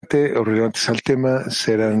relevante o relevantes al tema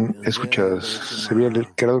serán escuchadas. Sería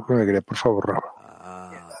el creador con alegría. Por favor, Raba.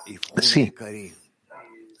 Sí,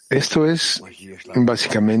 esto es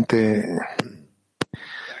básicamente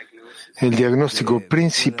el diagnóstico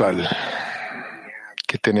principal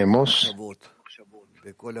que tenemos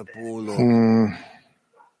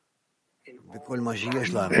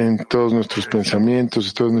en todos nuestros pensamientos,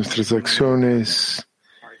 en todas nuestras acciones,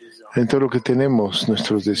 en todo lo que tenemos,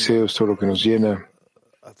 nuestros deseos, todo lo que nos llena.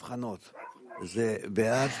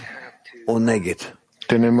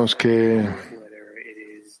 Tenemos que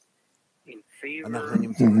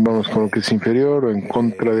vamos con lo que es inferior o en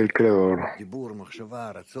contra del Creador.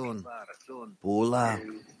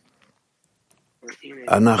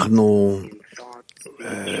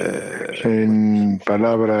 En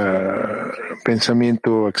palabra,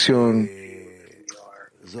 pensamiento, acción,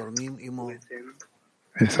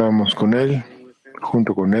 estábamos con Él,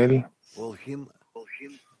 junto con Él.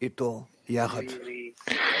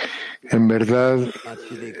 En verdad,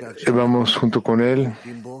 vamos junto con Él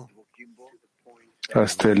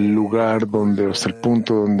hasta el lugar donde, hasta el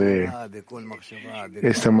punto donde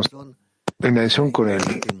estamos en adhesión con Él.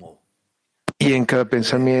 Y en cada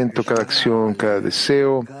pensamiento, cada acción, cada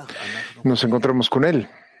deseo, nos encontramos con Él.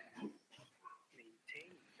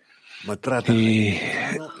 Y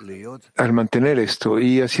al mantener esto,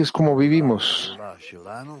 y así es como vivimos,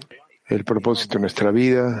 el propósito de nuestra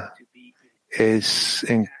vida es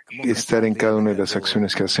estar en cada una de las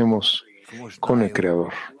acciones que hacemos con el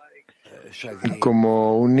Creador.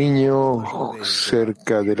 Como un niño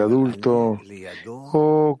cerca del adulto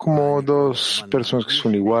o como dos personas que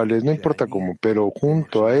son iguales, no importa cómo, pero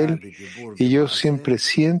junto a Él. Y yo siempre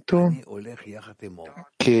siento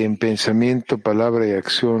que en pensamiento, palabra y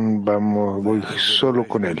acción voy solo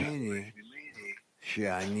con Él.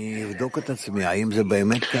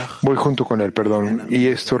 Voy junto con Él, perdón. Y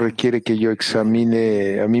esto requiere que yo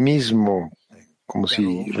examine a mí mismo como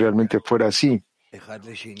si realmente fuera así.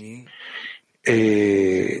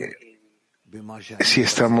 Si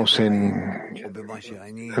estamos en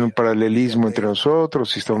un paralelismo entre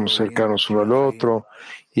nosotros, si estamos cercanos uno al otro,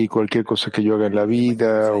 y cualquier cosa que yo haga en la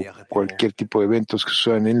vida o cualquier tipo de eventos que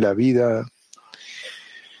sucedan en la vida,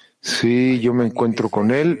 sí, yo me encuentro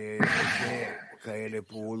con Él.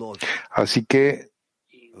 Así que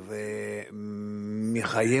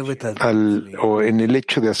o en el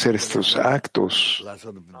hecho de hacer estos actos,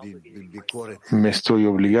 me estoy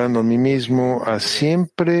obligando a mí mismo a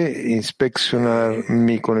siempre inspeccionar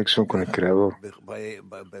mi conexión con el Creador,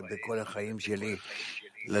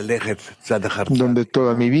 donde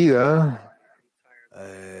toda mi vida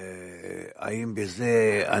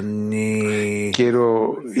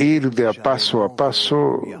quiero ir de a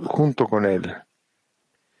paso junto con Él.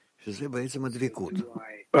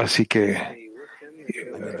 Así que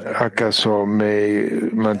 ¿acaso me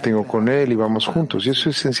mantengo con Él y vamos juntos? Y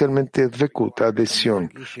eso es esencialmente dvekut,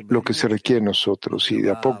 adhesión, lo que se requiere de nosotros. Y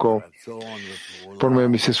de a poco, por medio de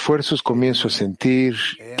mis esfuerzos, comienzo a sentir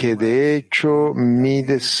que de hecho mi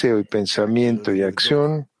deseo y pensamiento y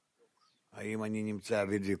acción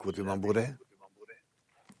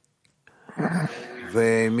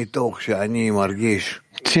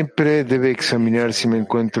siempre debe examinar si me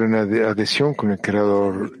encuentro en adhesión con el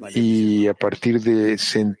Creador, y a partir de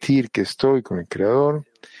sentir que estoy con el Creador,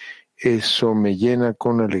 eso me llena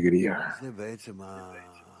con alegría.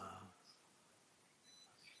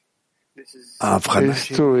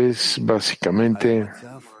 Esto es básicamente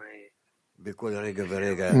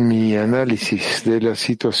mi análisis de la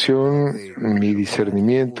situación, mi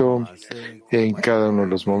discernimiento en cada uno de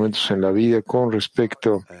los momentos en la vida con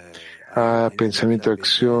respecto a pensamiento,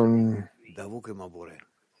 acción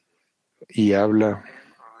y habla,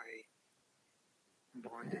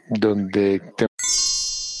 donde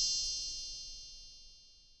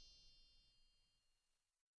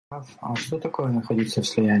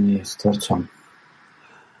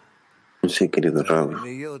Sí, querido Rab,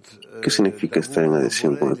 ¿qué significa estar en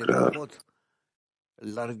adhesión con el Creador?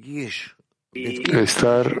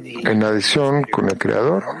 estar en adhesión con el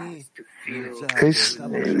Creador es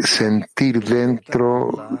sentir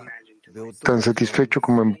dentro tan satisfecho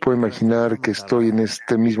como me puedo imaginar que estoy en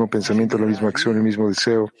este mismo pensamiento, la misma acción, el mismo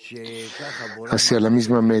deseo, hacia la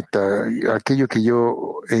misma meta, aquello que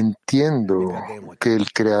yo entiendo que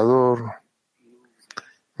el Creador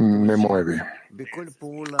me mueve,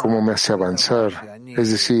 cómo me hace avanzar.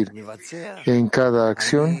 Es decir, en cada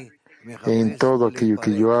acción, en todo aquello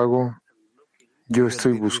que yo hago, yo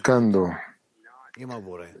estoy buscando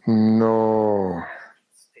no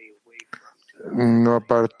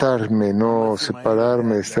apartarme, no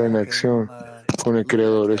separarme de estar en acción con el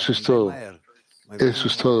Creador. Eso es todo. Eso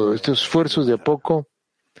es todo. Estos esfuerzos de a poco,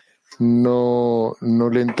 no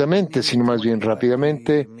lentamente, sino más bien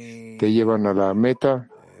rápidamente, te llevan a la meta.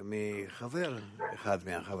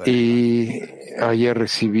 Y ayer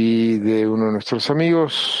recibí de uno de nuestros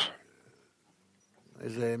amigos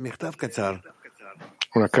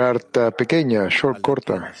una carta pequeña,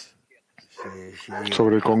 corta,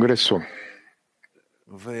 sobre el Congreso.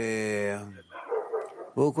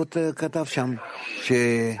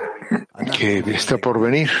 Que está por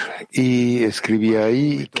venir, y escribí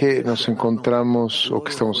ahí que nos encontramos o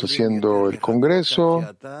que estamos haciendo el Congreso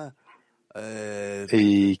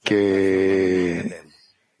y que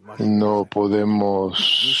no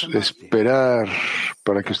podemos esperar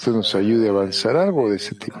para que usted nos ayude a avanzar, algo de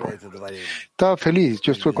ese tipo. Estaba feliz,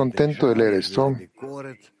 yo estuve contento de leer esto.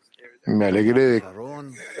 Me alegré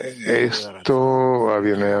de esto.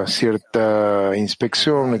 Había una cierta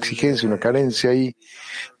inspección, una exigencia, una carencia ahí,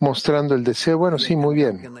 mostrando el deseo. Bueno, sí, muy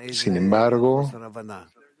bien. Sin embargo,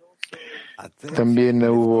 también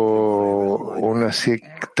hubo una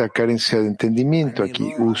cierta carencia de entendimiento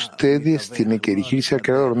aquí. Ustedes tienen que dirigirse al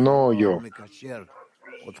Creador, no yo.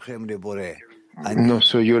 No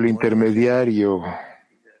soy yo el intermediario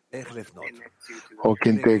o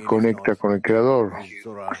quien te conecta con el Creador.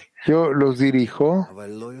 Yo los dirijo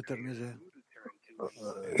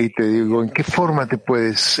y te digo en qué forma te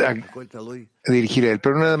puedes dirigir a Él,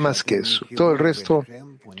 pero nada más que eso. Todo el resto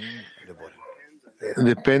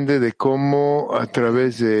depende de cómo a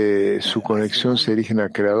través de su conexión se dirigen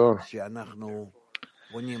al Creador.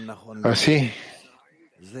 Así,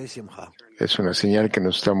 es una señal que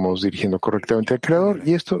nos estamos dirigiendo correctamente al Creador,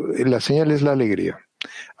 y esto, la señal es la alegría.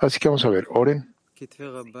 Así que vamos a ver, oren.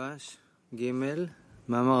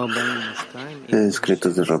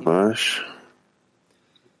 Escritos de Rabash,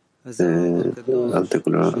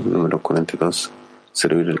 artículo número 42,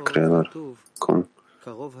 servir al Creador con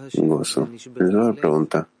gozo. El Zohar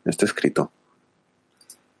pregunta, está escrito,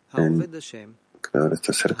 el Creador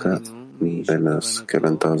está cerca de los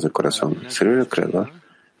quebrantados de corazón. Servir al Creador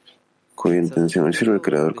cuya intención, el sirve al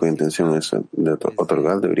Creador cuya intención es de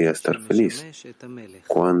otorgar, debería estar feliz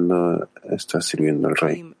cuando está sirviendo al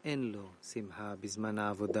Rey.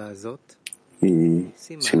 Y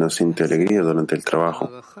si no siente alegría durante el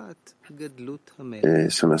trabajo,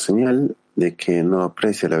 es una señal de que no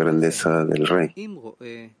aprecia la grandeza del Rey.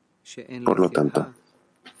 Por lo tanto,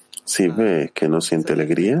 si ve que no siente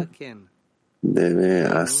alegría, debe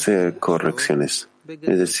hacer correcciones,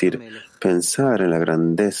 es decir, pensar en la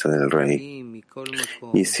grandeza del Rey.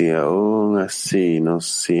 Y si aún así no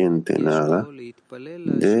siente nada,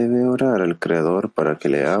 debe orar al Creador para que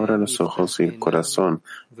le abra los ojos y el corazón,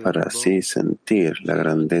 para así sentir la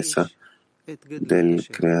grandeza del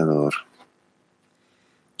Creador.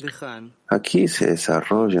 Aquí se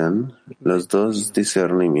desarrollan los dos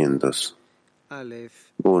discernimientos.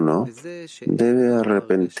 Uno, debe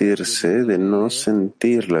arrepentirse de no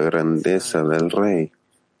sentir la grandeza del Rey.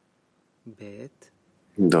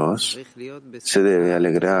 Dos, se debe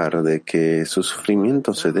alegrar de que su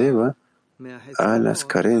sufrimiento se deba a las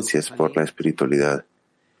carencias por la espiritualidad,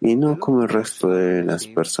 y no como el resto de las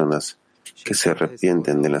personas que se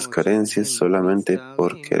arrepienten de las carencias solamente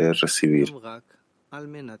por querer recibir.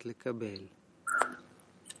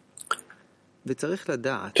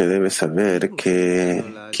 Que debe saber que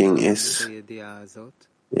quién es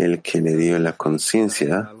el que le dio la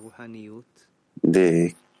conciencia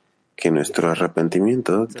de que nuestro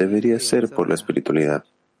arrepentimiento debería ser por la espiritualidad,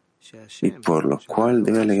 y por lo cual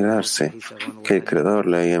debe alegrarse que el Creador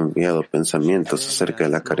le haya enviado pensamientos acerca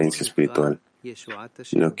de la carencia espiritual,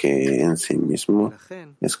 lo que en sí mismo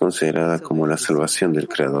es considerada como la salvación del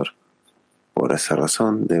Creador. Por esa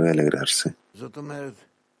razón debe alegrarse.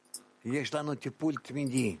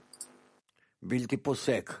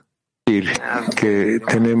 Que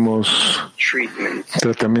tenemos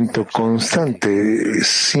tratamiento constante,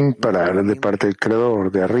 sin parar, de parte del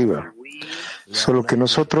Creador, de arriba. Solo que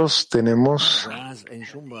nosotros tenemos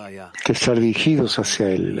que estar dirigidos hacia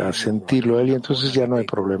Él, a sentirlo a Él, y entonces ya no hay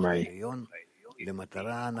problema ahí.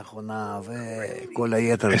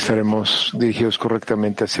 Estaremos dirigidos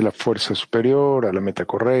correctamente hacia la fuerza superior, a la meta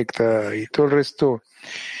correcta, y todo el resto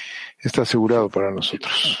está asegurado para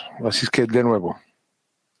nosotros. Así es que, de nuevo,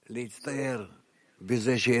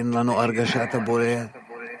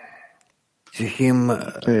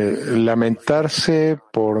 lamentarse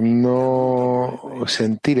por no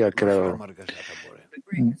sentir al Creador.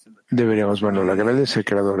 Deberíamos, la grandeza del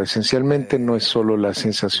Creador esencialmente no es solo la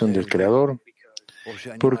sensación del Creador,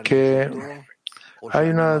 porque hay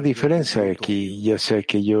una diferencia aquí, ya sea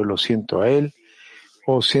que yo lo siento a Él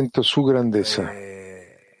o siento su grandeza.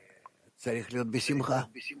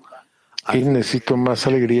 y necesito más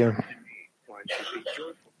alegría.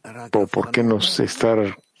 ¿O por qué no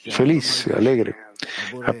estar feliz, alegre?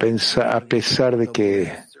 A pesar de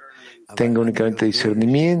que tenga únicamente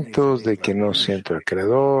discernimientos, de que no siento al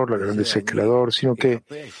Creador, la grandeza del Creador, sino que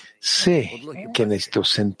sé que necesito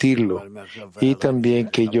sentirlo y también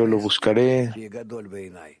que yo lo buscaré.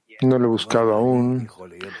 No lo he buscado aún,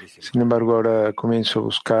 sin embargo ahora comienzo a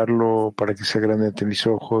buscarlo para que sea grande ante mis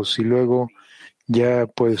ojos y luego ya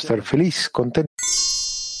puedo estar feliz, contento.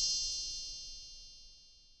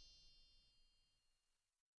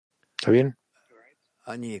 ¿Está bien?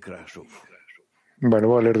 Bueno,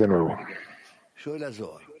 voy a leer de nuevo.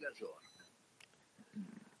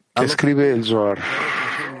 Escribe el Zohar.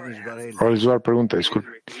 O el Zohar pregunta, disculpe.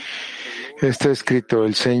 Está escrito,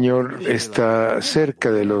 el Señor está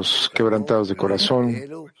cerca de los quebrantados de corazón.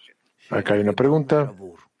 Acá hay una pregunta.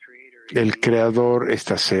 El Creador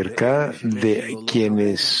está cerca de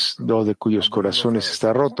quienes o de cuyos corazones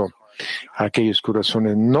está roto. Aquellos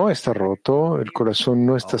corazones no está roto, el corazón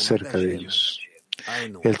no está cerca de ellos.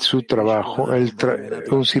 Su trabajo,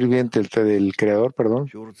 un sirviente del Creador,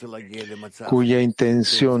 cuya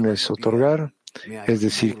intención es otorgar, es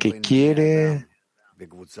decir, que quiere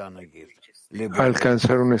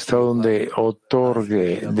alcanzar un estado donde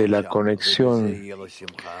otorgue de la conexión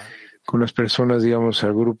con las personas, digamos,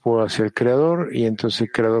 al grupo hacia el Creador, y entonces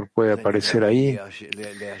el Creador puede aparecer ahí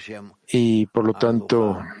y por lo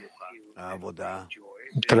tanto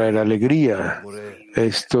traer alegría.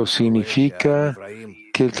 Esto significa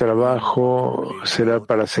que el trabajo será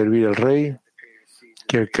para servir al Rey,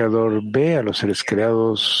 que el Creador ve a los seres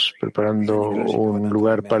creados preparando un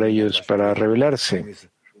lugar para ellos para revelarse.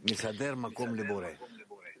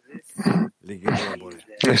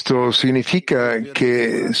 Esto significa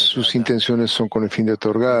que sus intenciones son con el fin de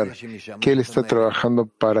otorgar, que Él está trabajando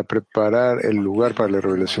para preparar el lugar para la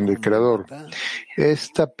revelación del Creador.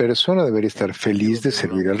 Esta persona debería estar feliz de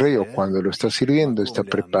servir al Rey, o cuando lo está sirviendo, está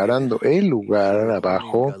preparando el lugar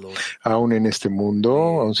abajo, aún en este mundo,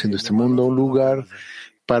 aún siendo este mundo un lugar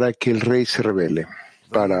para que el Rey se revele,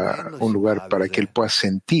 para un lugar para que Él pueda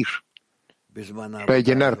sentir.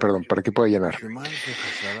 Para que pueda llenar.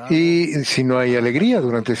 Y si no hay alegría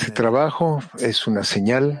durante este trabajo, es una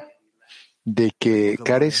señal de que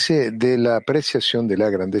carece de la apreciación de la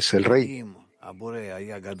grandeza del Rey,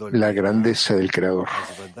 la grandeza del Creador.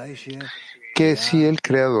 Que si el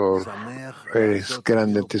Creador es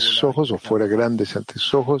grande ante sus ojos o fuera grande ante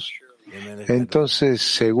sus ojos, entonces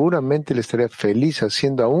seguramente le estaría feliz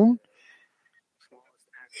haciendo aún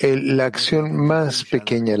la acción más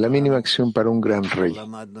pequeña, la mínima acción para un gran rey.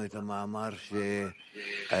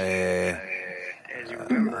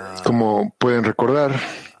 Como pueden recordar,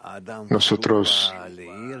 nosotros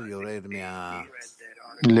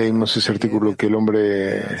leímos ese artículo que el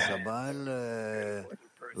hombre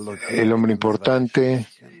importante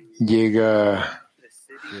llega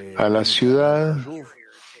a la ciudad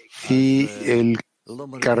y el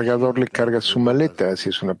cargador le carga su maleta. Si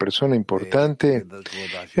es una persona importante,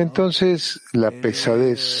 entonces la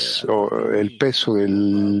pesadez o el peso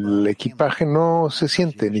del equipaje no se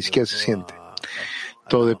siente, ni siquiera se siente.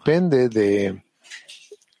 Todo depende de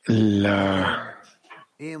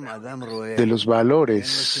los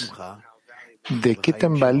valores, de qué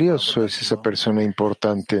tan valioso es esa persona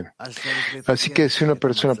importante. Así que si una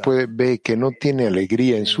persona ve que no tiene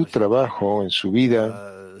alegría en su trabajo, en su vida,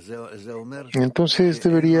 entonces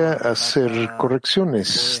debería hacer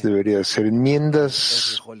correcciones, debería hacer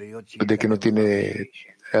enmiendas de que no tiene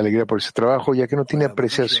alegría por ese trabajo, ya que no tiene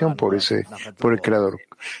apreciación por el Creador.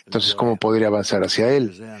 Entonces, ¿cómo podría avanzar hacia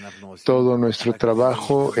Él? Todo nuestro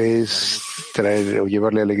trabajo es traer o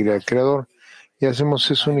llevarle alegría al Creador, y hacemos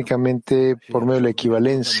eso únicamente por medio de la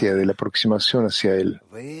equivalencia, de la aproximación hacia Él.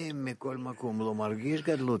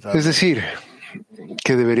 Es decir,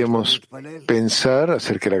 que deberíamos pensar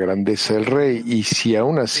acerca de la grandeza del Rey, y si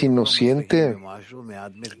aún así no siente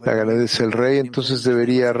la grandeza del Rey, entonces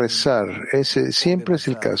debería rezar. Ese siempre es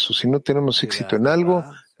el caso. Si no tenemos éxito en algo,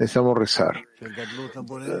 necesitamos rezar.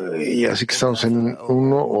 Y así que estamos en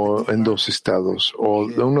uno o en dos estados, o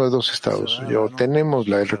uno de dos estados. O tenemos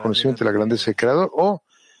el reconocimiento de la grandeza del Creador, o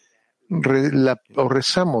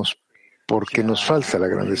rezamos porque nos falta la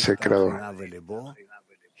grandeza del Creador.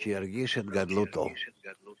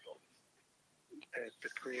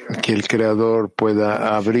 Que el Creador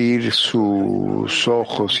pueda abrir sus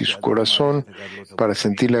ojos y su corazón para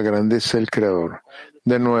sentir la grandeza del Creador.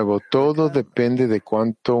 De nuevo, todo depende de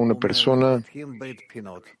cuánto una persona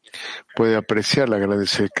puede apreciar la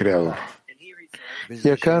grandeza del Creador. Y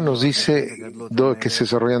acá nos dice que se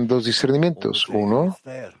desarrollan dos discernimientos. Uno,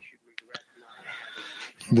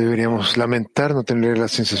 Deberíamos lamentar no tener la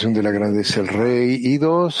sensación de la grandeza del Rey. Y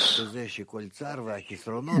dos,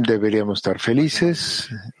 deberíamos estar felices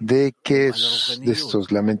de que de estas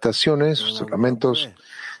lamentaciones, estos lamentos,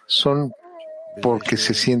 son porque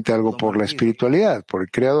se siente algo por la espiritualidad, por el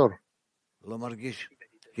Creador,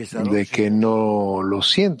 de que no lo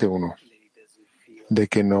siente uno, de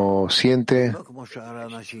que no siente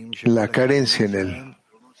la carencia en él.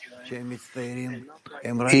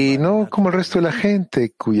 Y no como el resto de la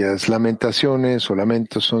gente, cuyas lamentaciones o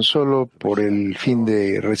lamentos son solo por el fin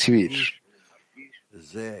de recibir.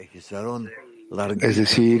 Es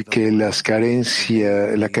decir, que la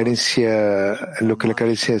carencia, lo que la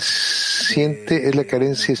carencia siente es la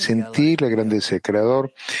carencia de sentir la grandeza del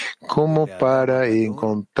Creador como para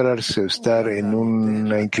encontrarse o estar en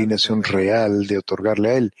una inclinación real de otorgarle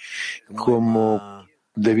a Él, como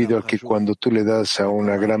debido a que cuando tú le das a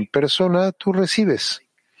una gran persona, tú recibes.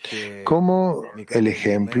 Como el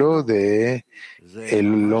ejemplo de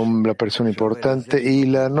el hombre, la persona importante y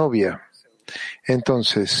la novia.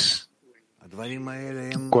 Entonces,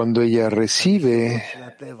 cuando él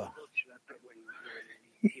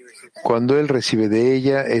recibe de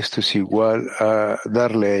ella, esto es igual a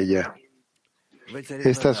darle a ella.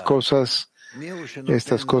 Estas cosas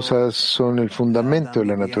son el fundamento de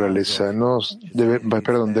la naturaleza.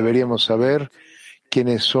 Deberíamos saber quién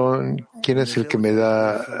es el que me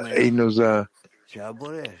da y nos da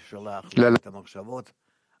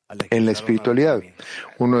en la espiritualidad.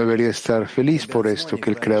 Uno debería estar feliz por esto, que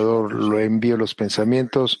el Creador lo envió los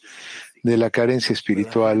pensamientos de la carencia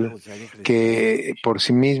espiritual, que por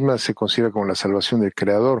sí misma se considera como la salvación del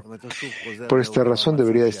Creador. Por esta razón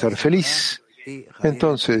debería estar feliz.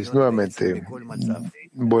 Entonces, nuevamente,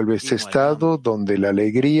 vuelve a este estado donde la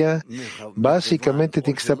alegría básicamente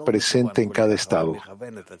tiene que estar presente en cada estado.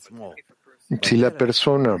 Si la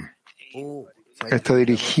persona está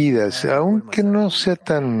dirigida, aunque no sea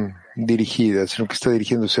tan dirigida, sino que está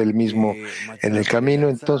dirigiéndose a él mismo en el camino,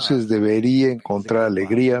 entonces debería encontrar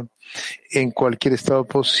alegría en cualquier estado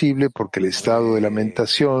posible, porque el estado de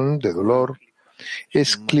lamentación, de dolor,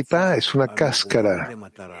 es clipá, es una cáscara.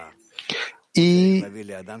 Y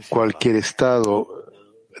cualquier estado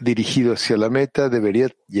dirigido hacia la meta debería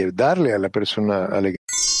darle a la persona alegría.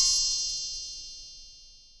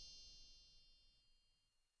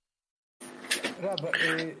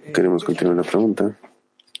 Queremos continuar la pregunta.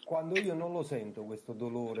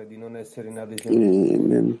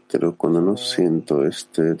 Pero cuando no siento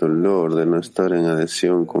este dolor de no estar en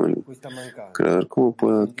adhesión con el Creador, ¿cómo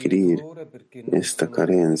puedo adquirir esta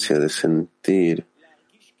carencia de sentir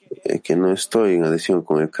que no estoy en adhesión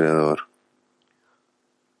con el Creador?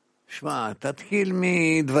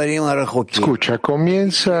 Escucha,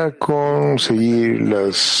 comienza con seguir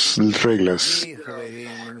las reglas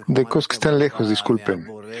de cosas que están lejos, disculpen.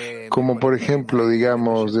 Como por ejemplo,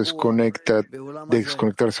 digamos,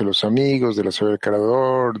 desconectarse de los amigos, de la saber del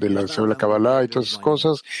Creador, de la saber la Kabbalah y todas esas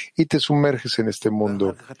cosas, y te sumerges en este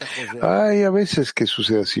mundo. Hay a veces que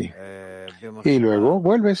sucede así. Y luego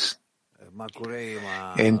vuelves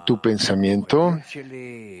en tu pensamiento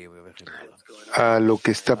a lo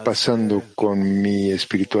que está pasando con mi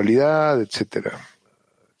espiritualidad, etcétera.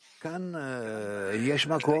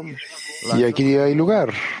 Y aquí hay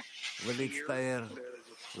lugar.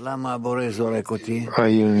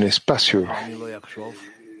 Hay un espacio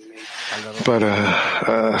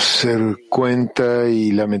para hacer cuenta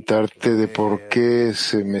y lamentarte de por qué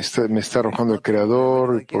me está arrojando el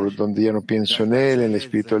Creador, por donde ya no pienso en Él, en la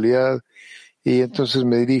espiritualidad. Y entonces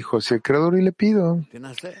me dirijo hacia el Creador y le pido,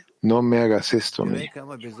 no me hagas esto a mí.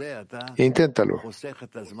 Inténtalo.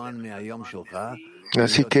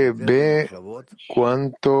 Así que ve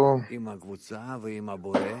cuánto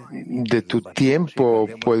de tu tiempo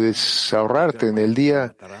puedes ahorrarte en el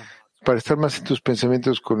día para estar más en tus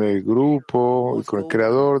pensamientos con el grupo y con el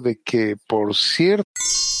Creador, de que, por cierto,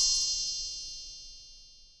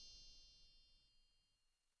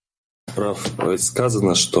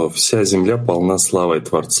 Сказано, что вся земля полна славой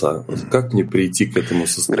Творца. Как мне прийти к этому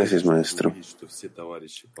состоянию? Gracias, maestro.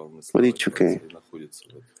 He dicho que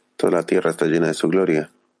toda la tierra está llena de su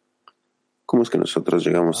gloria. ¿Cómo es que nosotros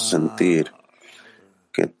llegamos a sentir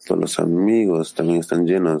que todos los amigos también están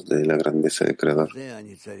llenos de la grandeza del Creador?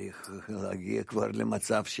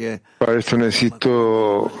 para esto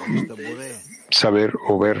necesito saber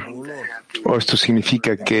o ver, o esto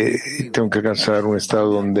significa que tengo que alcanzar un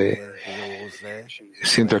estado donde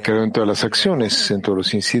siento el Creador en todas las acciones, en todos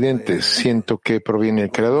los incidentes, siento que proviene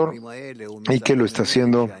del Creador y que lo está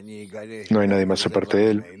haciendo, no hay nadie más aparte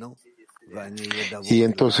de Él. Y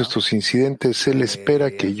en todos estos incidentes, Él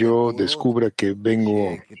espera que yo descubra que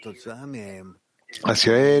vengo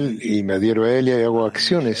hacia Él y me adhiero a Él y hago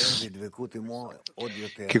acciones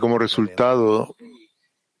que como resultado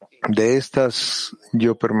de estas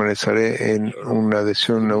yo permaneceré en una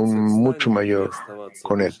adhesión aún mucho mayor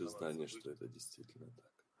con Él.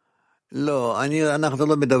 No,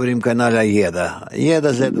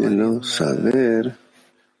 saber,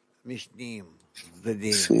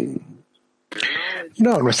 sí.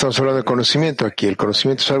 No estamos hablando de conocimiento aquí. El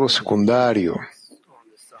conocimiento es algo secundario.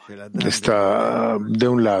 Está de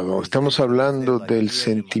un lado. Estamos hablando del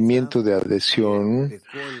sentimiento de adhesión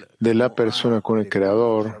de la persona con el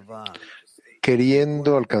Creador,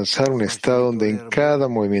 queriendo alcanzar un estado donde en cada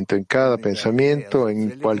movimiento, en cada pensamiento,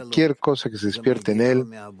 en cualquier cosa que se despierte en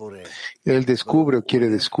él descubre o quiere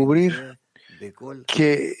descubrir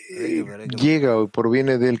que llega o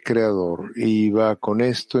proviene del Creador y va con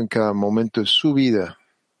esto en cada momento de su vida.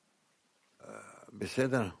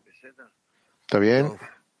 ¿Está bien?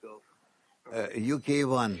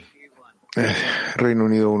 Reino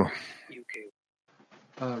Unido 1.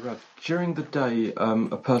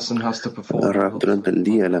 Durante el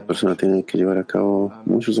día la persona tiene que llevar a cabo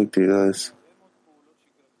muchas actividades.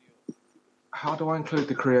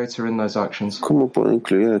 ¿Cómo puedo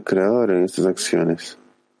incluir al Creador en estas acciones?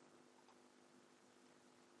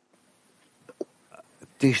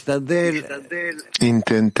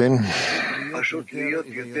 Intenten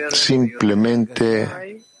simplemente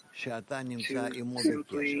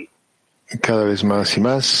cada vez más y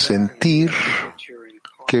más sentir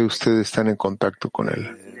que ustedes están en contacto con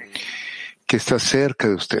Él, que está cerca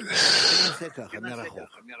de ustedes.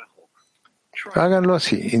 Háganlo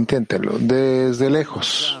así, inténtenlo, desde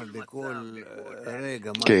lejos.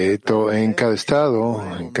 Que en cada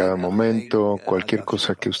estado, en cada momento, cualquier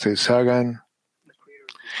cosa que ustedes hagan,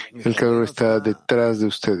 el Creador está detrás de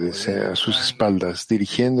ustedes, a sus espaldas,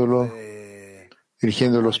 dirigiéndolos,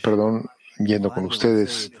 yendo con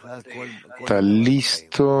ustedes. Está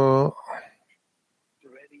listo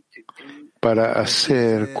para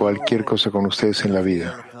hacer cualquier cosa con ustedes en la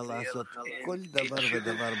vida.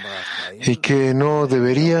 Y que no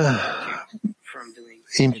debería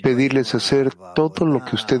impedirles hacer todo lo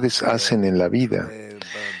que ustedes hacen en la vida,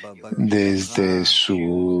 desde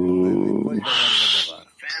sus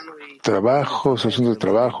trabajos, asuntos de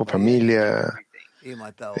trabajo, familia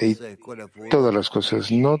y todas las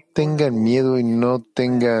cosas. No tengan miedo y no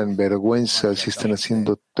tengan vergüenza si están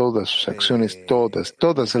haciendo todas sus acciones, todas,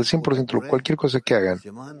 al 100%, cualquier cosa que hagan.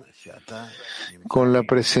 Con la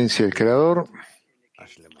presencia del Creador,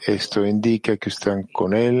 esto indica que están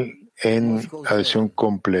con Él en adhesión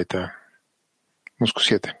completa. Moscú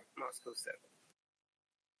 7.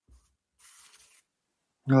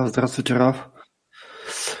 Здравствуйте, Раф.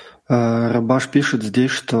 Рабаш пишет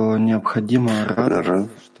здесь, что необходимо радоваться,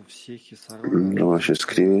 что все хисароны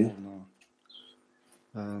escribe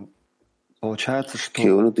получается, que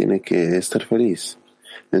что uno tiene que estar feliz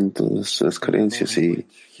en todas las carencias y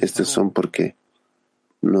estas son porque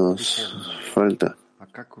nos falta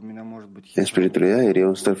espiritualidad.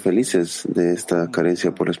 Deberíamos estar felices de esta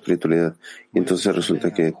carencia por la espiritualidad. Y entonces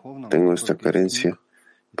resulta que tengo esta carencia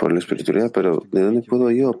por la espiritualidad, pero ¿de dónde puedo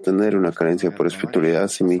yo obtener una carencia por espiritualidad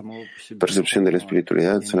si mi percepción de la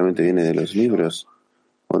espiritualidad solamente viene de los libros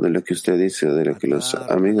o de lo que usted dice o de lo que los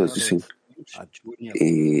amigos dicen?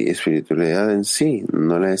 Y espiritualidad en sí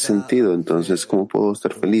no la he sentido, entonces ¿cómo puedo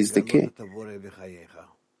estar feliz de qué?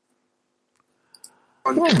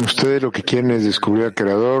 Ustedes lo que quieren es descubrir al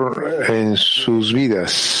Creador en sus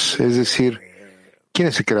vidas, es decir, ¿quién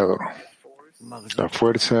es el Creador? La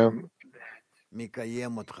fuerza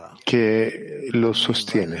que los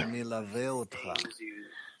sostiene,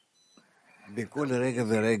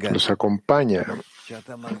 los acompaña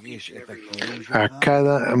a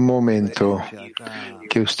cada momento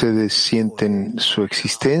que ustedes sienten su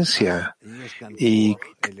existencia y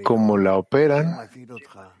cómo la operan.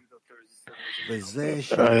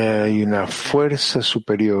 Hay una fuerza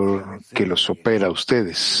superior que los opera a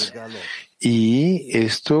ustedes. Y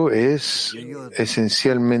esto es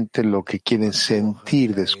esencialmente lo que quieren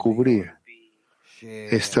sentir, descubrir.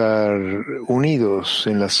 Estar unidos,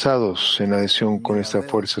 enlazados en adhesión con esta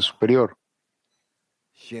fuerza superior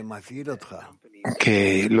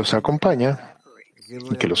que los acompaña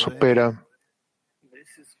y que los opera,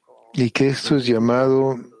 y que esto es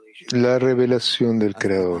llamado la revelación del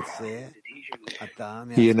Creador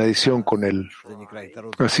y en adición con Él.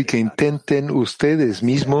 Así que intenten ustedes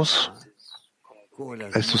mismos,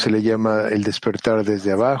 a esto se le llama el despertar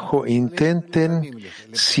desde abajo, intenten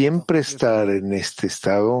siempre estar en este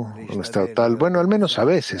estado, un estado tal, bueno, al menos a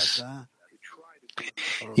veces,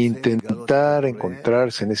 intentar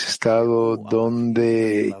encontrarse en ese estado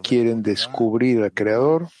donde quieren descubrir al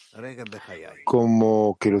Creador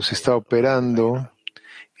como que los está operando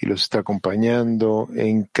y los está acompañando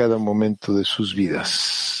en cada momento de sus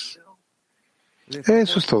vidas.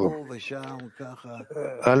 Eso es todo.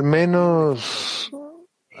 Al menos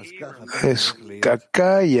es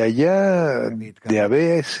acá y allá, de a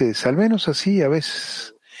veces, al menos así a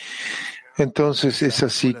veces. Entonces es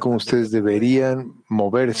así como ustedes deberían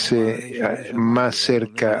moverse más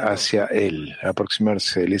cerca hacia Él,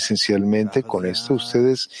 aproximarse a Él. Esencialmente, con esto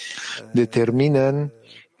ustedes determinan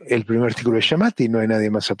el primer artículo de Shamati y no hay nadie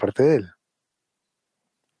más aparte de Él.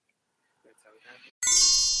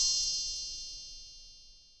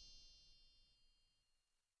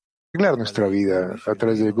 Arreglar nuestra vida a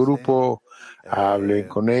través del grupo, hablen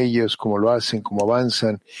con ellos, cómo lo hacen, cómo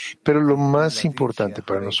avanzan, pero lo más importante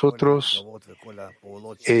para nosotros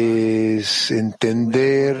es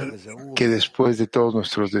entender que después de todos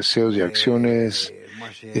nuestros deseos y acciones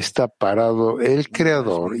está parado el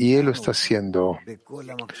Creador y Él lo está haciendo,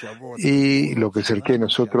 y lo que se requiere de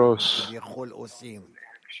nosotros en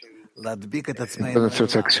todas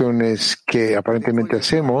nuestras acciones que aparentemente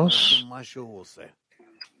hacemos,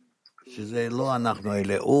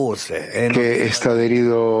 que está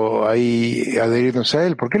adherido ahí, adherirnos a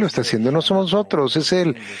Él. ¿Por qué lo está haciendo? No somos nosotros, es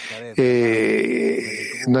Él.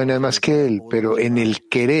 No hay nada más que Él, pero en el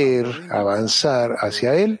querer avanzar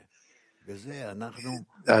hacia Él,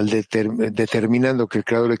 al determinando que el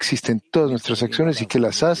Creador existe en todas nuestras acciones y que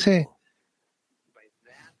las hace,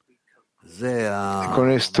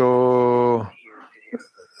 con esto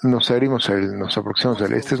nos adherimos a Él, nos aproximamos a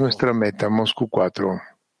Él. Esta es nuestra meta, Moscú 4.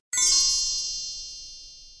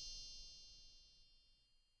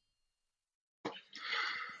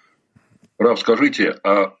 Рав, скажите,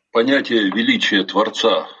 а понятие величия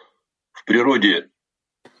Творца в природе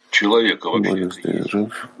человека вообще? Buenos días, Rav.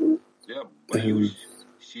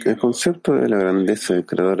 ¿El concepto de la grandeza del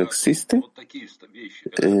Creador existe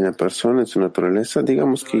en la persona, en su naturaleza?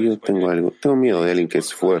 Digamos que yo tengo miedo de alguien que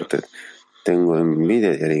es fuerte, tengo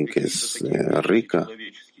envidia de alguien que es rica,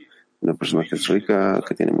 una persona que es rica,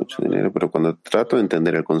 que tiene mucho dinero, pero cuando trato de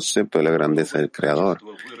entender el concepto de la grandeza del Creador,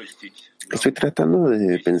 estoy tratando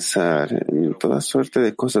de pensar en toda suerte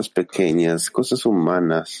de cosas pequeñas, cosas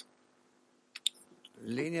humanas.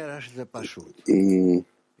 Y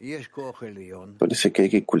parece que hay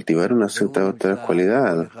que cultivar una cierta otra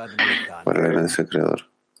cualidad para la grandeza del Creador.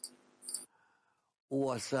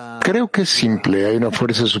 Creo que es simple, hay una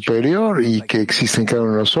fuerza superior y que existe en cada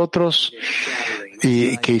uno de nosotros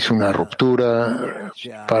y que hizo una ruptura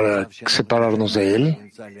para separarnos de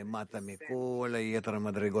Él,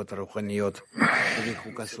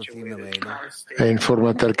 en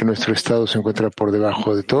forma tal que nuestro estado se encuentra por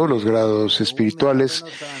debajo de todos los grados espirituales,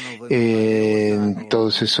 en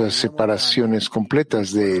todas esas separaciones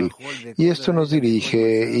completas de Él. Y esto nos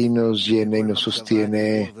dirige y nos llena y nos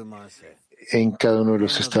sostiene en cada uno de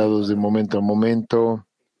los estados de momento a momento,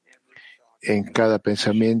 en cada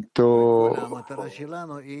pensamiento.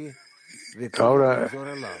 Ahora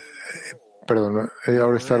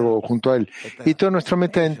está algo junto a Él. Y toda nuestra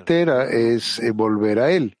meta entera es volver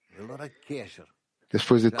a Él.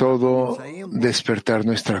 Después de todo, despertar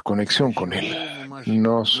nuestra conexión con Él.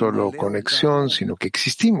 No solo conexión, sino que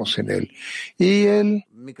existimos en Él. Y Él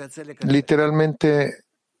literalmente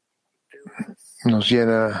nos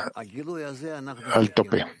llena al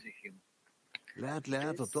tope.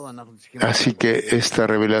 Así que esta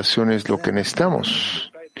revelación es lo que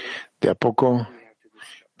necesitamos. De a poco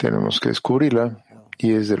tenemos que descubrirla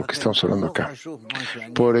y es de lo que estamos hablando acá.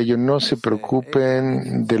 Por ello, no se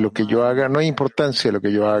preocupen de lo que yo haga, no hay importancia de lo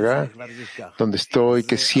que yo haga, dónde estoy,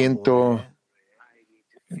 qué siento.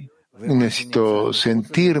 Necesito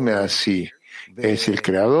sentirme así. Es el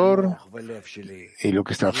Creador y lo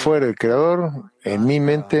que está fuera del Creador, en mi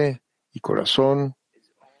mente y corazón,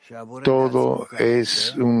 todo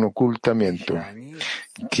es un ocultamiento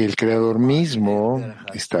que el Creador mismo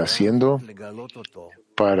está haciendo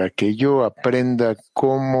para que yo aprenda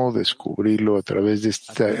cómo descubrirlo a través de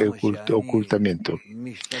este ocultamiento.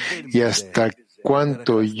 Y hasta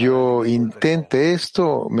cuanto yo intente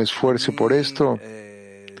esto, me esfuerce por esto,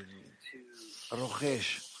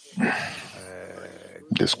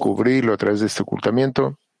 descubrirlo a través de este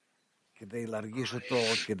ocultamiento,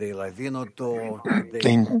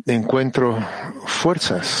 encuentro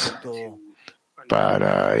fuerzas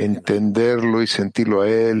para entenderlo y sentirlo a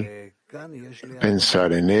Él,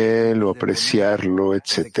 pensar en Él o apreciarlo,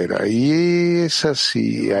 etc. Y es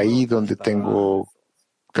así, ahí donde tengo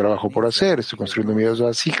trabajo por hacer. Estoy construyendo mis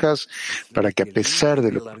vasijas para que a pesar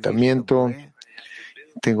del ocultamiento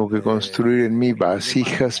tengo que construir en mí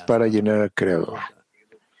vasijas para llenar al Creador.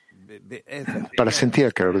 Para sentir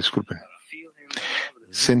al Creador, disculpen.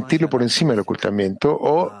 Sentirlo por encima del ocultamiento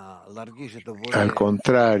o al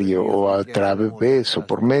contrario, o a través o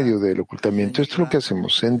por medio del ocultamiento. Esto es lo que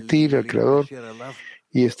hacemos, sentir al Creador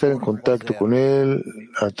y estar en contacto con Él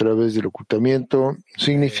a través del ocultamiento.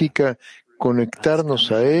 Significa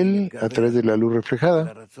conectarnos a Él a través de la luz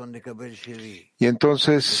reflejada. Y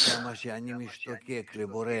entonces,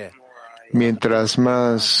 mientras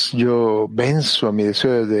más yo venzo a mi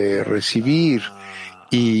deseo de recibir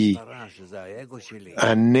y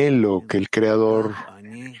anhelo que el Creador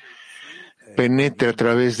penetre a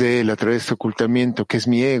través de él, a través de este ocultamiento que es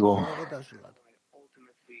mi ego,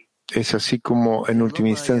 es así como en última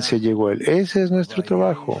instancia llegó él. Ese es nuestro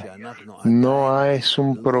trabajo. No es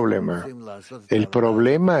un problema. El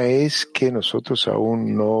problema es que nosotros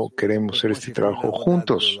aún no queremos hacer este trabajo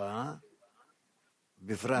juntos.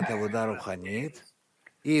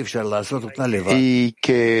 Y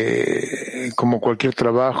que, como cualquier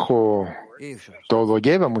trabajo, todo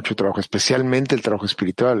lleva mucho trabajo, especialmente el trabajo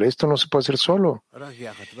espiritual. Esto no se puede hacer solo.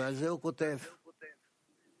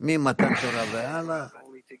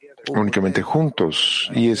 Únicamente juntos.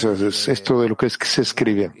 Y eso es esto de lo que se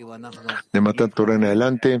escribe. De Matan Torah en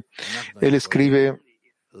adelante, él escribe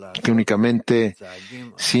que únicamente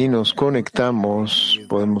si nos conectamos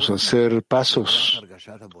podemos hacer pasos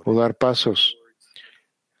o dar pasos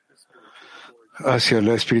hacia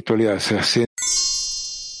la espiritualidad.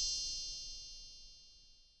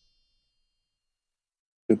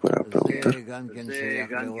 Para preguntar.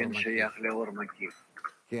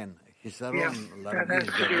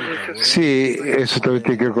 Sí, eso también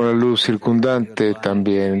tiene que ver con la luz circundante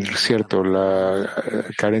también, ¿cierto? La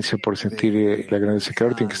carencia por sentir la grandeza del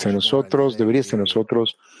Creador tiene que estar en nosotros, debería estar en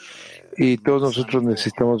nosotros, y todos nosotros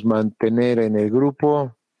necesitamos mantener en el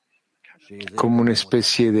grupo como una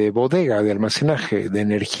especie de bodega, de almacenaje, de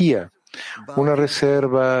energía, una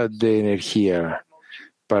reserva de energía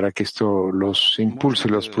para que esto los impulse,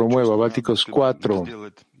 los promueva. Bálticos 4.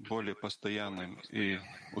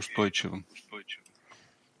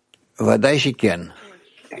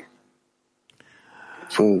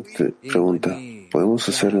 Pregunta, ¿podemos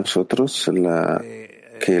hacer nosotros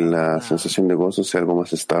que la sensación de gozo sea algo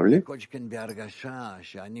más estable?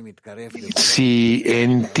 Si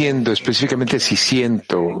entiendo específicamente, si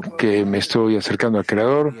siento que me estoy acercando al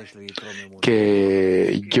Creador,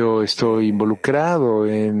 que yo estoy involucrado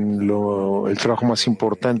en el trabajo más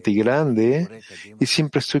importante y grande, y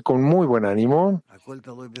siempre estoy con muy buen ánimo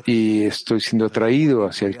y estoy siendo atraído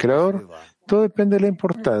hacia el Creador, todo depende de la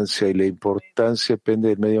importancia, y la importancia depende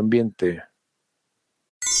del medio ambiente.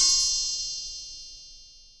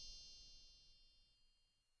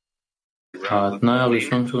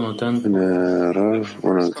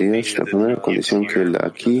 Buenos días. La primera condición que él da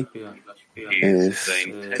aquí es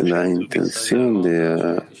la intención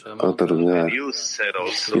de otorgar. Y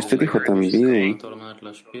usted dijo también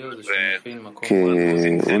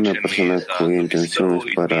que una persona cuya intención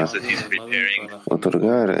es para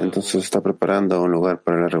otorgar, entonces está preparando un lugar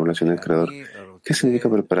para la revelación del Creador. ¿Qué significa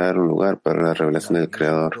preparar un lugar para la revelación del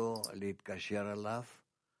Creador?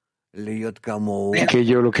 Que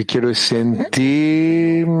yo lo que quiero es sentirlo,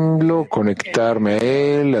 conectarme a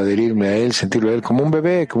él, adherirme a él, sentirlo a él como un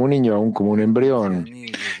bebé, como un niño, aún como un embrión,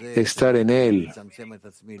 estar en él.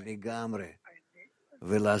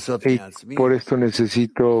 Y por esto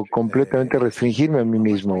necesito completamente restringirme a mí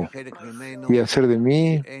mismo y hacer de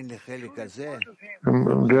mí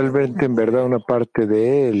realmente en verdad una parte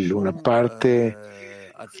de él, una parte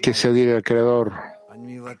que se adhiere al Creador.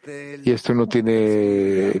 Y esto no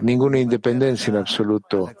tiene ninguna independencia en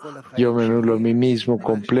absoluto. Yo me anulo a mí mismo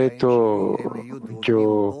completo,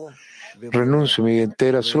 yo renuncio a mi vida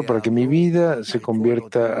entera solo para que mi vida se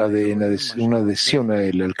convierta en una adhesión a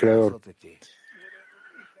él, al Creador.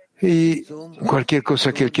 Y cualquier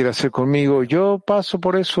cosa que él quiera hacer conmigo, yo paso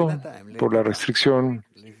por eso, por la restricción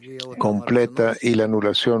completa y la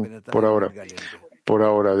anulación por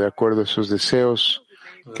ahora, de acuerdo a esos deseos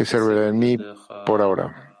que se revelan en mí por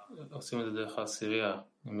ahora.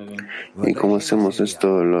 ¿Y cómo hacemos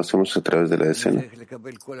esto? Lo hacemos a través de la escena.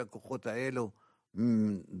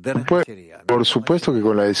 Pues, por supuesto que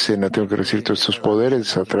con la escena tengo que recibir todos estos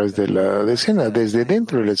poderes a través de la escena, desde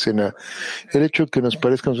dentro de la escena. El hecho de que nos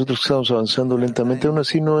parezca a nosotros que estamos avanzando lentamente, aún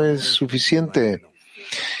así no es suficiente.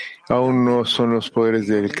 Aún no son los poderes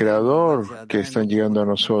del Creador que están llegando a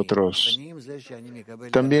nosotros.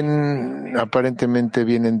 también aparentemente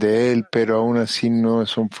vienen de él, pero aún así no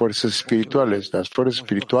son fuerzas espirituales. Las fuerzas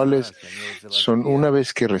espirituales son una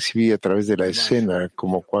vez que recibí a través de la escena,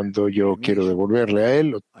 como cuando yo quiero devolverle a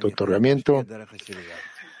él otorgamiento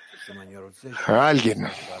a alguien.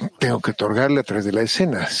 Tengo que otorgarle a través de la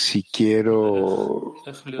escena si quiero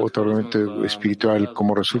otorgamiento espiritual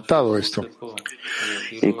como resultado de esto.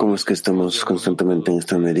 ¿Y cómo es que estamos constantemente en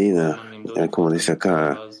esta medida? Como dice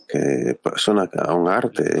acá, que suena a un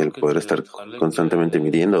arte el poder estar constantemente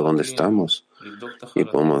midiendo dónde estamos y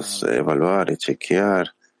podemos evaluar y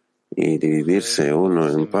chequear y dividirse uno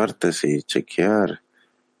en partes y chequear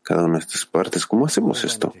cada una de estas partes. ¿Cómo hacemos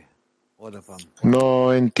esto?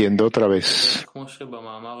 No entiendo otra vez.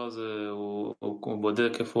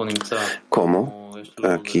 ¿Cómo?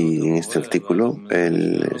 Aquí en este artículo,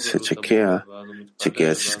 él se chequea si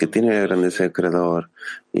es que tiene la grandeza del Creador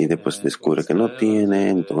y después descubre que no tiene,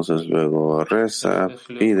 entonces luego reza,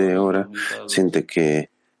 pide, ora, siente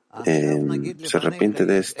que se arrepiente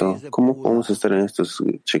de esto. ¿Cómo podemos estar en estos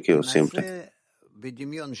chequeos siempre?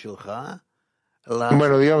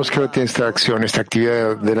 Bueno, digamos que ahora tienes esta acción, esta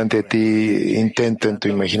actividad delante de ti. Intenta en tu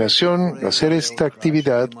imaginación hacer esta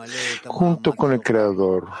actividad junto con el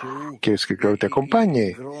Creador. Quieres que el Creador te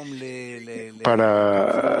acompañe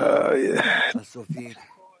para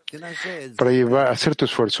hacer tu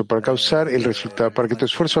esfuerzo, para causar el resultado, para que tu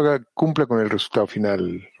esfuerzo cumpla con el resultado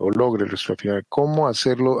final o logre el resultado final. ¿Cómo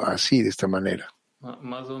hacerlo así, de esta manera?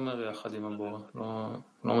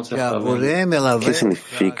 ¿Qué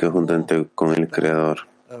significa juntamente con el Creador?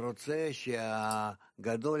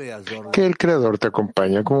 Que el Creador te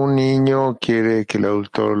acompaña como un niño quiere que el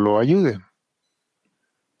adulto lo ayude.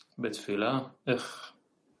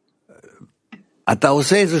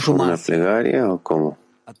 ¿Una plegaria o cómo?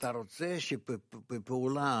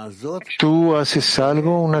 Tú haces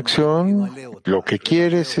algo, una acción, lo que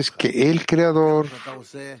quieres es que el Creador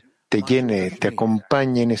te llene, te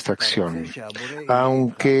acompañe en esta acción.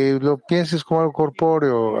 Aunque lo pienses como algo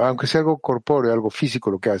corpóreo, aunque sea algo corpóreo, algo físico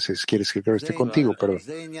lo que haces, quieres que el Creador esté contigo, perdón.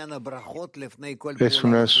 Es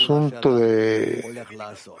un asunto o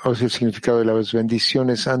sea, el significado de las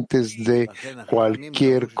bendiciones antes de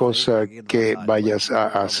cualquier cosa que vayas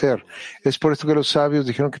a hacer. Es por esto que los sabios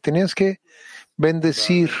dijeron que tenías que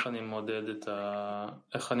bendecir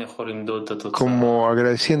como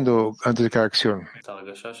agradeciendo antes de cada acción.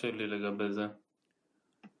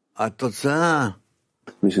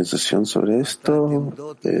 Mi sensación sobre esto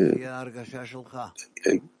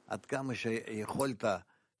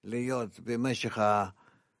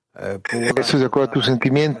eso es de acuerdo a tu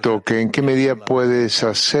sentimiento, que en qué medida puedes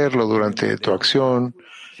hacerlo durante tu acción,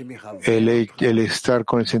 el estar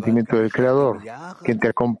con el sentimiento del Creador, quien te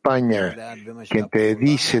acompaña, quien te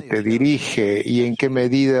dice, te dirige, y en qué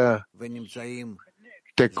medida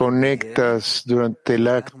te conectas durante el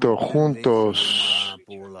acto juntos.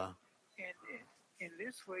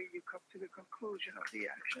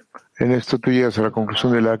 En esto tú llegas a la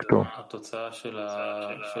conclusión del acto.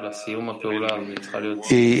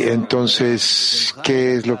 Y entonces,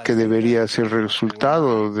 ¿qué es lo que debería ser el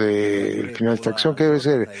resultado del final de esta acción? ¿Qué debe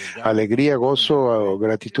ser? ¿Alegría, gozo o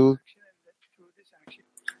gratitud?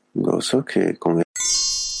 Gozo que con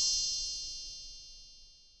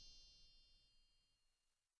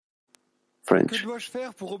French. Que dois-je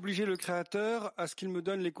faire pour obliger le Créateur à ce qu'il me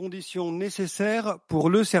donne les conditions nécessaires pour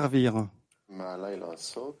le servir?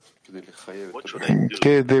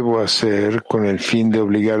 ¿Qué debo hacer con el fin de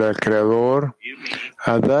obligar al Creador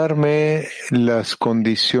a darme las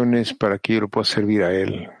condiciones para que yo lo pueda servir a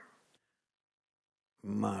Él?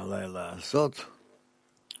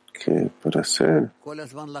 ¿Qué para hacer?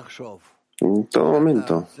 En todo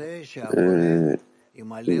momento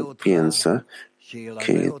piensa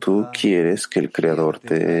que tú quieres que el Creador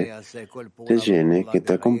te llene, que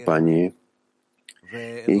te acompañe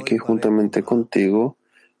y que juntamente contigo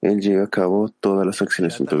Él lleve a cabo todas las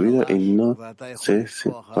acciones en tu vida y no se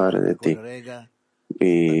separe de ti.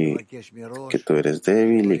 Y que tú eres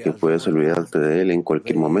débil y que puedes olvidarte de Él en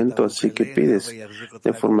cualquier momento, así que pides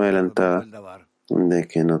de forma adelantada de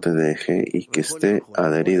que no te deje y que esté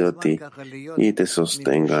adherido a ti y te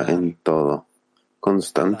sostenga en todo,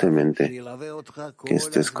 constantemente, que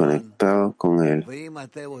estés conectado con Él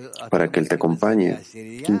para que Él te acompañe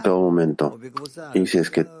en todo momento. Y si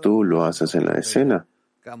es que tú lo haces en la escena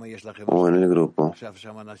o en el grupo,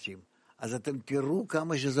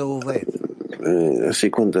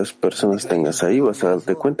 así cuántas personas tengas ahí, vas a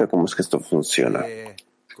darte cuenta cómo es que esto funciona.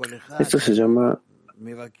 Esto se llama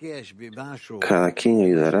Cada quien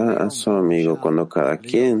ayudará a su amigo cuando cada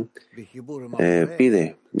quien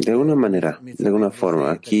pide de una manera, de una forma,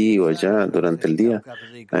 aquí o allá durante el día,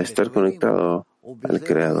 a estar conectado al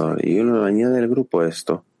Creador. Y uno añade al grupo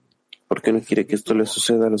esto, porque uno quiere que esto le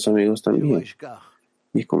suceda a los amigos también.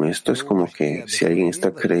 Y con esto es como que si alguien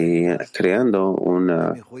está creando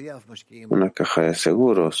una caja de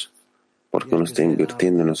seguros, porque uno está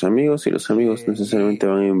invirtiendo en los amigos y los amigos necesariamente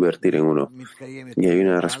van a invertir en uno. Y hay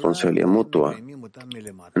una responsabilidad mutua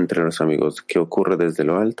entre los amigos que ocurre desde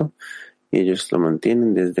lo alto y ellos lo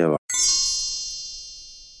mantienen desde abajo.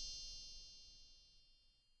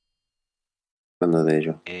 Hablando de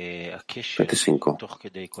ello.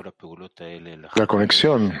 PT5. La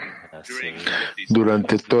conexión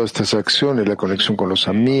durante todas estas acciones, la conexión con los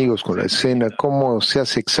amigos, con la escena, ¿cómo se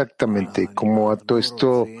hace exactamente? ¿Cómo ato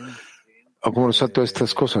esto? ¿O cómo nos ato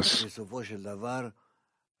estas cosas?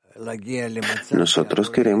 Nosotros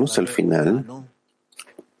queremos al final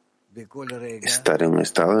estar en un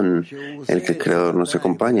estado en el que el Creador nos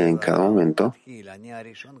acompaña en cada momento.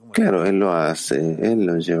 Claro, Él lo hace, Él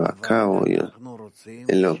lo lleva a cabo,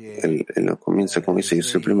 él lo comienza como dice, yo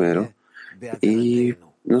soy el primero, y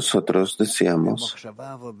nosotros deseamos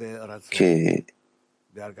que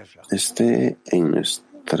esté en nuestra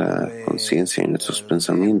conciencia, en nuestros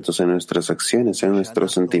pensamientos, en nuestras acciones, en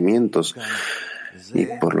nuestros sentimientos. Y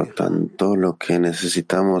por lo tanto, lo que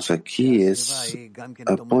necesitamos aquí es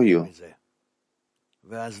apoyo.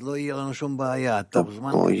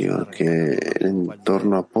 Apoyo, que el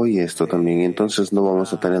entorno apoye esto también. Entonces no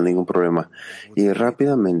vamos a tener ningún problema. Y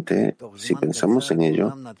rápidamente, si pensamos en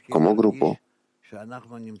ello, como grupo,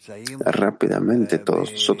 rápidamente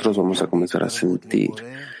todos nosotros vamos a comenzar a sentir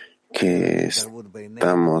que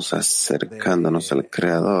estamos acercándonos al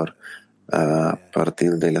Creador a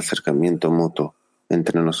partir del acercamiento mutuo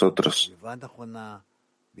entre nosotros.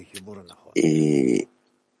 Y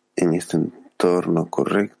en este entorno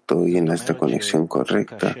correcto y en esta conexión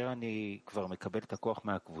correcta,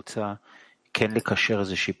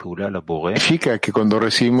 significa que cuando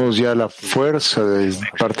recibimos ya la fuerza de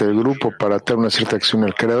parte del grupo para tener una cierta acción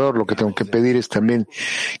al Creador, lo que tengo que pedir es también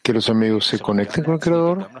que los amigos se conecten con el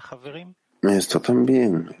Creador. Esto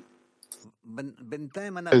también.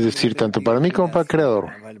 Es decir, tanto para mí como para el Creador.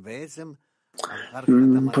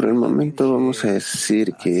 Por el momento vamos a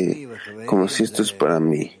decir que como si esto es para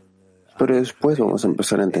mí. Pero después vamos a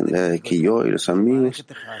empezar a entender que yo y los amigos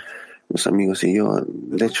y yo,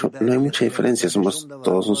 de hecho, no hay mucha diferencia, somos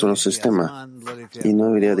todos un solo sistema. Y no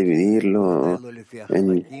debería dividirlo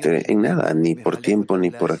en nada, ni por tiempo,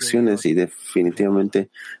 ni por acciones, y definitivamente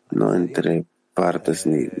no entre partes,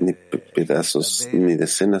 ni pedazos, ni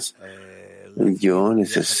decenas. Yo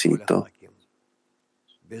necesito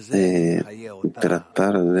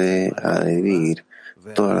tratar de adherir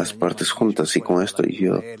todas las partes juntas, y con esto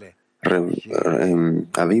yo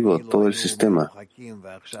avivo todo el sistema.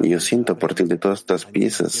 Y yo siento a partir de todas estas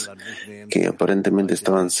piezas que aparentemente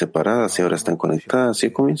estaban separadas y ahora están conectadas.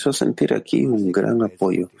 Yo comienzo a sentir aquí un gran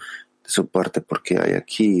apoyo de su parte, porque hay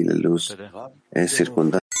aquí la luz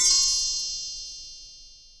circundante.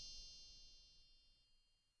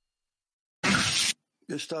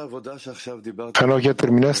 Hanok, ¿ya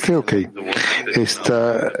terminaste? Ok.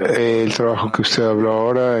 Está el trabajo que usted habló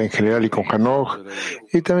ahora en general y con Hanok,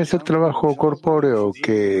 y también está el trabajo corpóreo,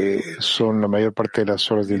 que son la mayor parte de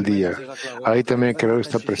las horas del día. Ahí también el Creador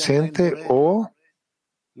está presente, o...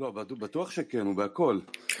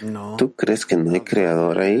 ¿Tú crees que no hay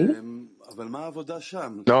Creador ahí?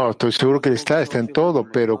 No, estoy seguro que está en todo,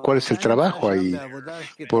 pero ¿cuál es el trabajo ahí?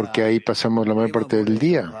 Porque ahí pasamos la mayor parte del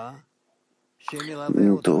día.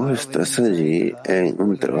 Tú estás allí en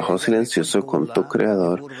un trabajo silencioso con tu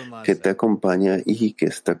Creador que te acompaña y que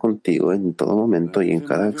está contigo en todo momento y en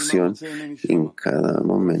cada acción, y en cada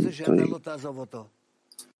momento.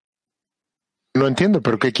 No entiendo,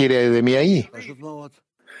 pero ¿qué quiere de mí ahí?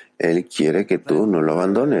 Él quiere que tú no lo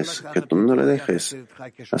abandones, que tú no lo dejes.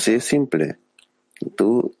 Así de simple.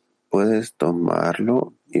 Tú puedes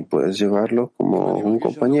tomarlo y puedes llevarlo como un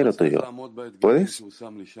compañero tuyo. ¿Puedes?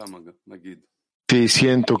 Sí,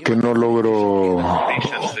 siento que no logro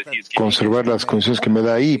conservar las condiciones que me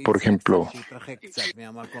da ahí, por ejemplo.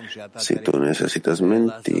 Si tú necesitas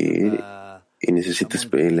mentir y necesitas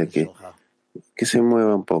pedirle que se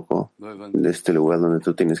mueva un poco de este lugar donde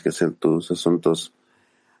tú tienes que hacer tus asuntos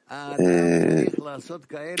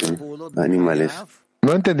animales.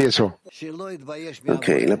 No entendí eso. Ok,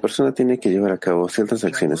 la persona tiene que llevar a cabo ciertas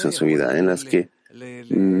acciones en su vida en las que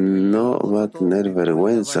no va a tener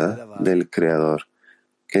vergüenza del Creador,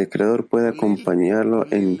 que el Creador pueda acompañarlo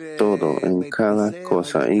en todo, en cada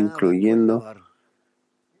cosa, incluyendo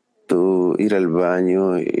tu ir al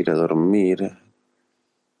baño, ir a dormir,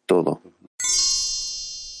 todo.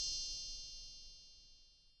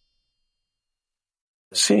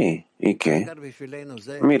 Sí, ¿y qué?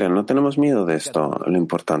 Mira, no tenemos miedo de esto. Lo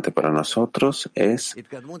importante para nosotros es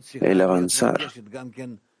el avanzar.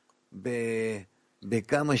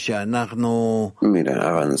 Mira,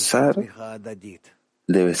 avanzar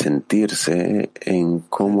debe sentirse en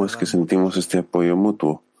cómo es que sentimos este apoyo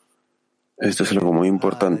mutuo. Esto es algo muy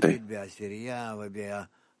importante,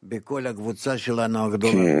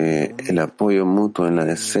 que el apoyo mutuo en la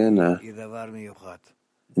decena,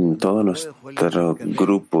 en todo nuestro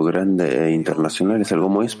grupo grande e internacional, es algo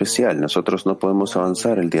muy especial. Nosotros no podemos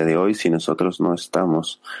avanzar el día de hoy si nosotros no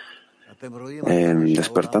estamos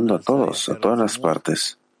despertando a todos, a todas las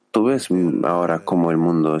partes. Tú ves ahora cómo el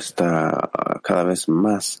mundo está cada vez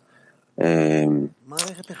más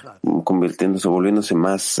convirtiéndose, volviéndose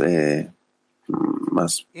más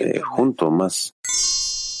junto, más.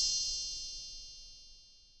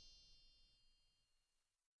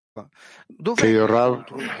 Querido Rab,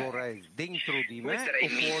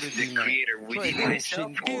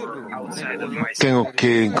 ¿tengo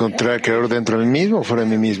que encontrar al Creador dentro de mí mismo o fuera de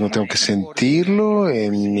mí mismo? ¿Tengo que sentirlo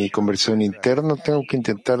en mi conversación interna? ¿Tengo que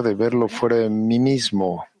intentar de verlo fuera de mí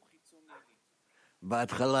mismo?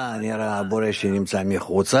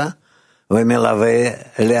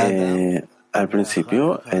 Al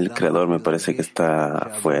principio, el creador me parece que está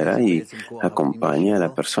afuera y acompaña a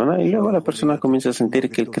la persona, y luego la persona comienza a sentir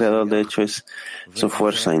que el creador, de hecho, es su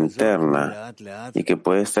fuerza interna y que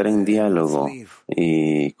puede estar en diálogo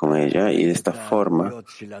y con ella, y de esta forma,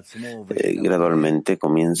 gradualmente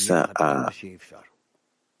comienza a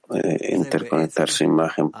interconectar su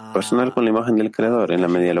imagen personal con la imagen del creador en la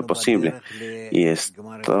medida de lo posible. Y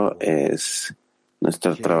esto es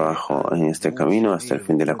nuestro trabajo en este camino hasta el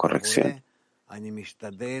fin de la corrección.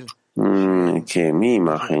 Que mi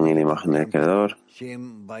imagen y la imagen del creador,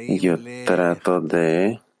 yo trato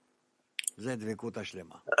de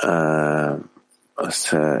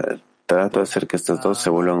trato de hacer que estos dos se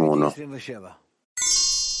vuelvan uno.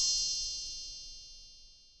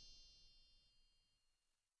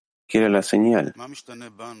 Quiere la señal.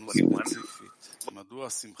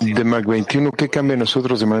 De Mac 21, ¿qué cambia en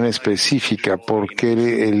nosotros de manera específica? ¿Por qué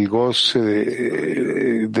el goce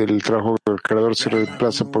del trabajo del creador se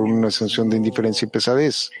reemplaza por una sensación de indiferencia y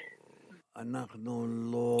pesadez?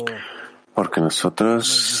 Porque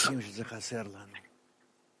nosotros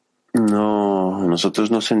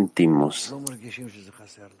no sentimos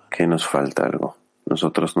que nos falta algo.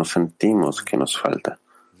 Nosotros no sentimos que nos falta.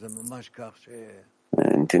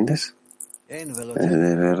 ¿Entiendes?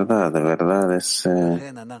 De verdad, es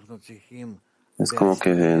como que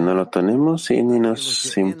no lo tenemos y ni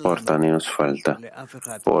nos importa, ni nos falta.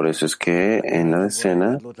 Por eso es que en la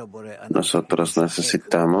decena nosotros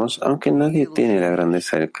necesitamos, aunque nadie tiene la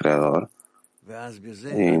grandeza del Creador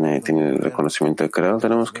y nadie tiene el reconocimiento del Creador,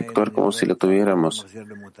 tenemos que actuar como si lo tuviéramos.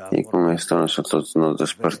 Y con esto nosotros nos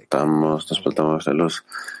despertamos la luz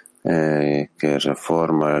que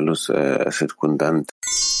reforma, la luz circundante.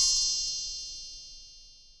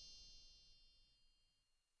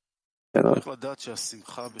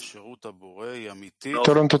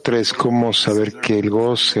 Toronto 3, ¿cómo saber que el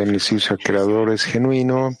goce en el servicio al Creador es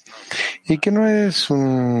genuino y que no es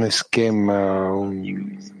un esquema,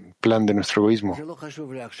 un plan de nuestro egoísmo?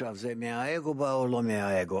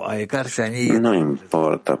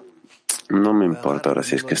 No me importa ahora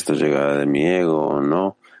si es que esto llega de mi ego o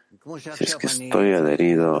no, si es que estoy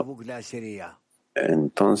adherido,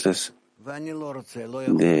 entonces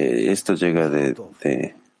esto llega de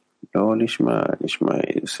Lishma,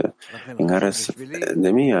 en aras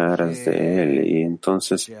de mí, a aras de él. Y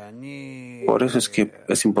entonces, por eso es que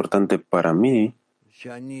es importante para mí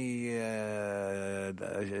lo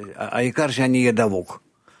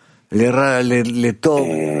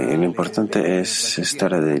importante es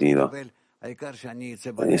estar adherido,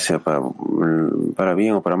 sea para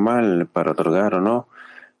bien o para mal, para otorgar o no.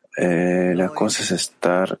 La cosa es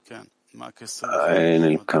estar en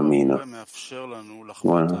el camino.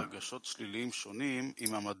 Bueno.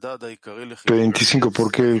 25.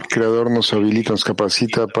 ¿Por qué el Creador nos habilita, nos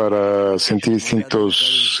capacita para sentir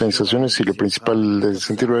distintas sensaciones y lo principal de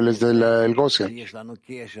sentirlo él es el goce?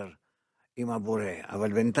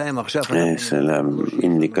 Es la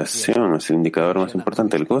indicación, es el indicador más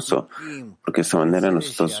importante, el gozo, porque de esta manera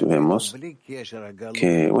nosotros vemos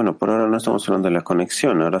que, bueno, por ahora no estamos hablando de la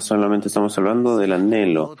conexión, ahora solamente estamos hablando del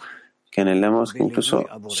anhelo, que anhelamos que incluso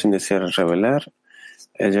sin desear revelar,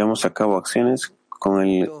 llevamos a cabo acciones con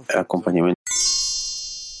el acompañamiento.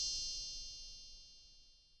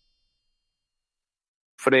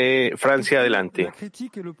 Francia, adelante. La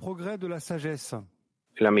critique et le progrès de la sagesse.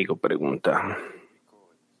 El amigo pregunta,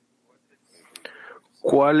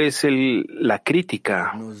 ¿cuál es la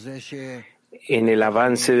crítica en el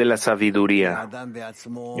avance de la sabiduría?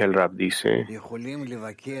 El Rab dice,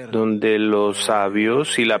 donde los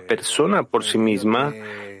sabios y la persona por sí misma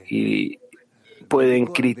pueden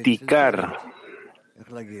criticar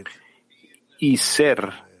y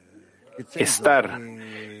estar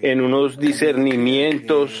en unos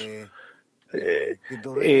discernimientos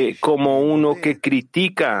como uno que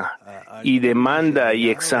critica y demanda y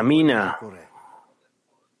examina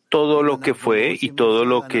todo lo que fue y todo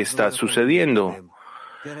lo que está sucediendo.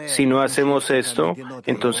 Si no hacemos esto,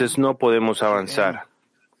 entonces no podemos avanzar.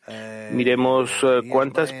 Miremos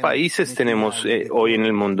cuántos países tenemos hoy en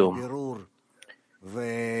el mundo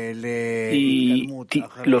y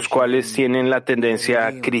los cuales tienen la tendencia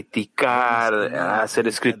a criticar, a hacer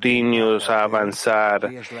escrutinios, a avanzar,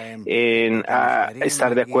 a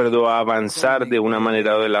estar de acuerdo a avanzar de una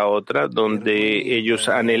manera o de la otra, donde ellos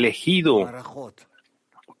han elegido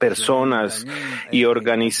personas y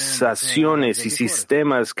organizaciones y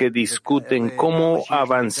sistemas que discuten cómo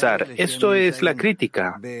avanzar. Esto es la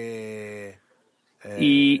crítica.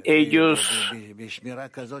 Y ellos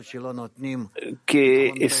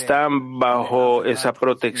que están bajo esa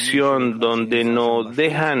protección donde no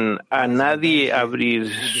dejan a nadie abrir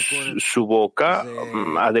su boca,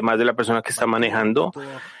 además de la persona que está manejando,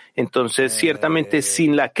 entonces ciertamente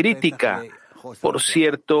sin la crítica, por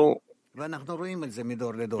cierto,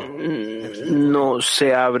 no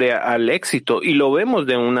se abre al éxito, y lo vemos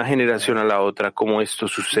de una generación a la otra cómo esto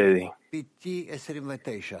sucede.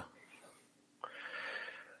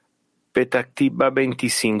 Petactiva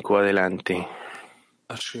 25, adelante.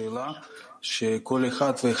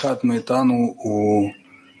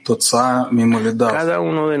 Cada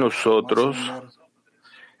uno de nosotros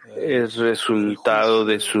es resultado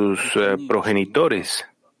de sus progenitores.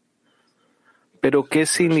 Pero ¿qué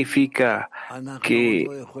significa que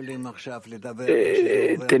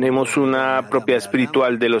tenemos una propiedad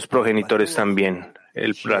espiritual de los progenitores también?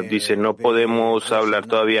 El Prat dice, no podemos hablar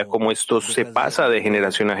todavía cómo esto se pasa de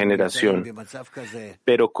generación a generación,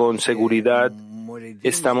 pero con seguridad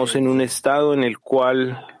estamos en un estado en el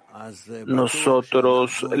cual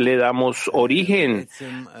nosotros le damos origen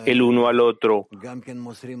el uno al otro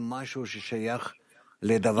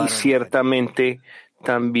y ciertamente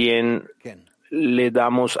también le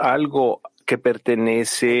damos algo que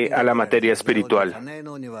pertenece a la materia espiritual.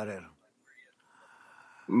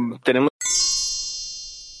 Tenemos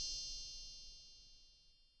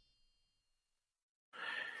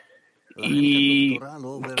 ¿y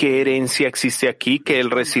qué herencia existe aquí que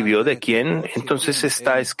él recibió de quién? Entonces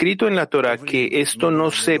está escrito en la Torah que esto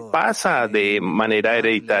no se pasa de manera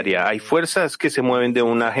hereditaria. Hay fuerzas que se mueven de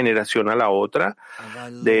una generación a la otra,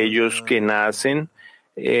 de ellos que nacen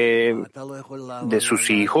de sus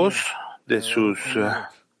hijos, de sus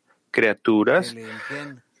criaturas,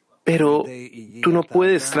 pero tú no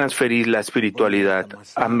puedes transferir la espiritualidad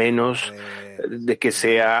a menos de que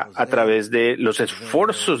sea a través de los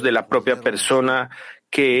esfuerzos de la propia persona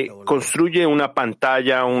que construye una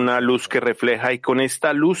pantalla, una luz que refleja, y con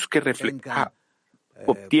esta luz que refleja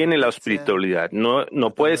obtiene la espiritualidad.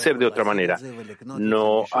 No puede ser de otra manera.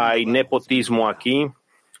 No hay nepotismo aquí.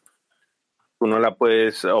 Tú no la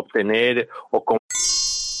puedes obtener o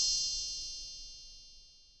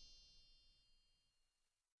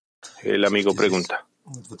el amigo pregunta.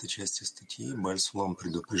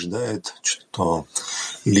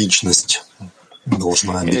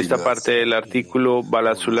 En esta parte del artículo,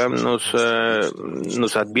 Bala Sulam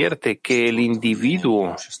nos advierte que el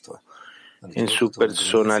individuo en su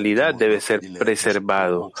personalidad debe ser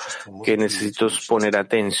preservado, que necesitamos poner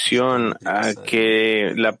atención a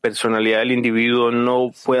que la personalidad del individuo no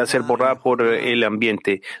pueda ser borrada por el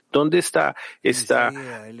ambiente. ¿Dónde está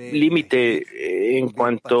límite en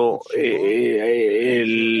cuanto el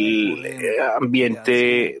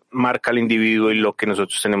ambiente marca al individuo y lo que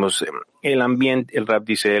nosotros tenemos? El ambiente, el Rab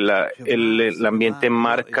dice, el ambiente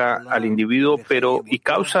marca al individuo, y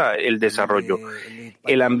causa el desarrollo.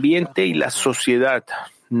 El ambiente y la sociedad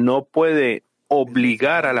no puede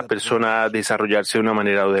obligar a la persona a desarrollarse de una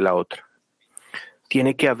manera o de la otra.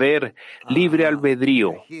 Tiene que haber libre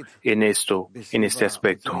albedrío en este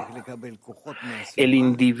aspecto. El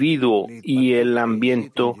individuo y el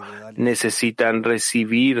ambiente necesitan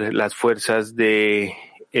recibir las fuerzas del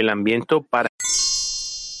ambiente para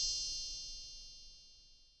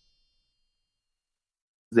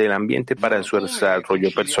del ambiente para su desarrollo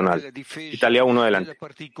personal. Italia 1, adelante. La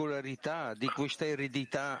particolarità di questa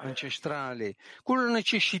eredità ancestrale, con la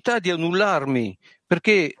necessità di annullarmi,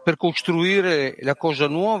 perché per costruire la cosa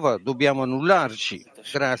nuova dobbiamo annullarci.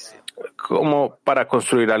 Grazie. Como para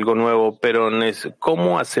construir algo nuevo, pero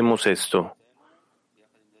 ¿cómo hacemos esto?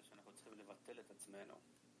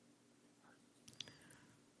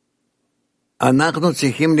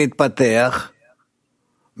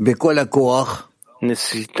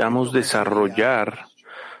 Necesitamos desarrollar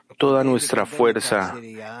toda nuestra fuerza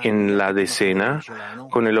en la decena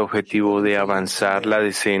con el objetivo de avanzar la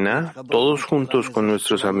decena, todos juntos con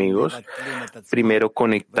nuestros amigos. Primero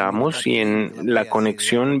conectamos y en la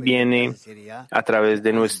conexión viene a través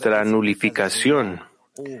de nuestra nulificación.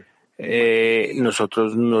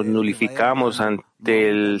 Nosotros nos nulificamos ante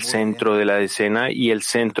el centro de la decena y el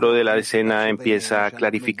centro de la decena empieza a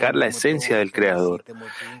clarificar la esencia del Creador,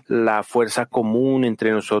 la fuerza común entre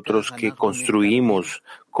nosotros que construimos,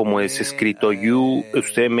 como es escrito,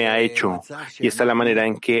 usted me ha hecho, y esta es la manera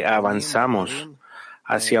en que avanzamos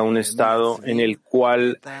hacia un estado en el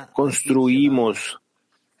cual construimos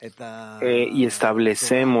y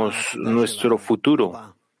establecemos nuestro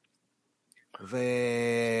futuro.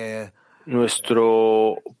 Nuestra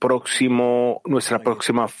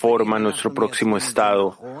próxima forma, nuestro próximo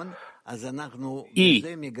estado. Y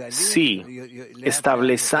si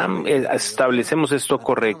establecemos esto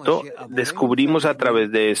correcto, descubrimos a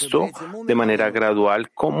través de esto, de manera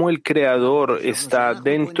gradual, cómo el Creador está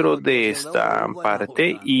dentro de esta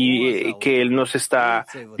parte y que Él nos está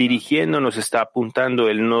dirigiendo, nos está apuntando,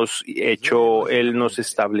 Él nos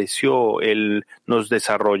estableció, Él nos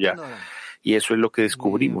desarrolla. Y eso es lo que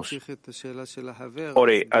descubrimos.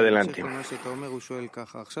 Ore, adelante.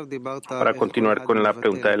 Para continuar con la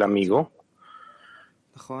pregunta del amigo,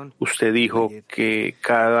 usted dijo que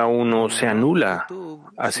cada uno se anula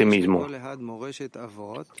a sí mismo.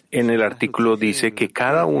 En el artículo dice que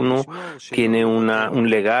cada uno tiene un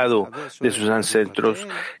legado de sus ancestros,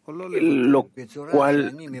 lo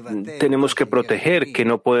cual tenemos que proteger, que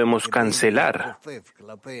no podemos cancelar.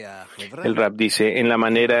 El Rab dice, en la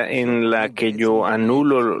manera en la que yo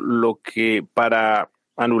anulo lo que para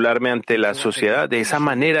anularme ante la sociedad, de esa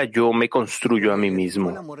manera yo me construyo a mí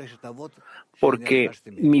mismo. Porque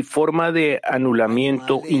mi forma de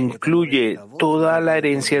anulamiento incluye toda la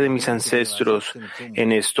herencia de mis ancestros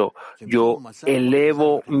en esto. Yo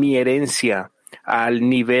elevo mi herencia al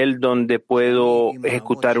nivel donde puedo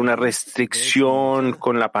ejecutar una restricción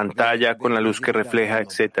con la pantalla, con la luz que refleja,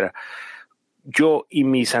 etc. Yo y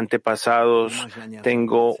mis antepasados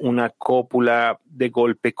tengo una cópula de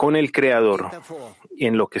golpe con el Creador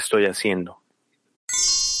en lo que estoy haciendo.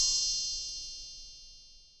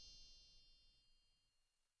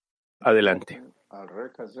 Adelante.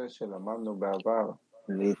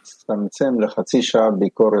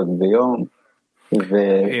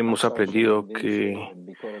 Hemos aprendido que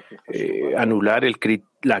anular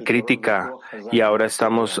la crítica y ahora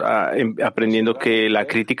estamos aprendiendo que la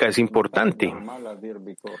crítica es importante.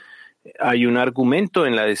 Hay un argumento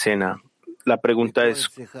en la decena. La pregunta es,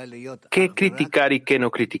 ¿qué criticar y qué no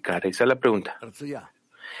criticar? Esa es la pregunta.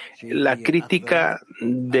 La crítica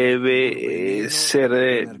debe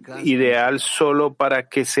ser ideal solo para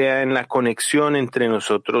que sea en la conexión entre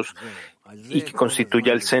nosotros y que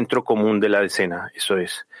constituya el centro común de la decena. Eso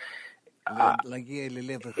es.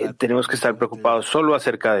 Tenemos que estar preocupados solo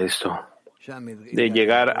acerca de esto, de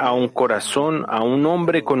llegar a un corazón, a un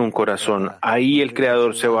hombre con un corazón. Ahí el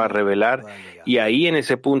Creador se va a revelar y ahí en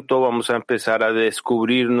ese punto vamos a empezar a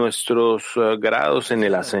descubrir nuestros grados en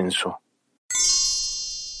el ascenso.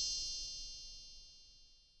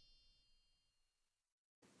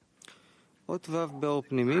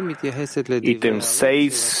 Ítem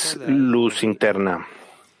 6, luz interna.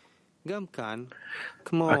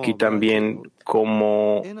 Aquí también,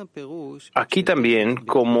 como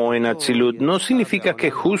en Atzilut, no significa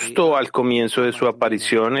que justo al comienzo de su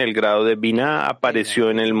aparición el grado de Binah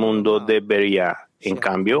apareció en el mundo de Beria. En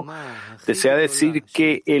cambio, desea decir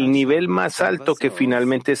que el nivel más alto que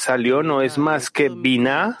finalmente salió no es más que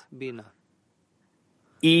Binah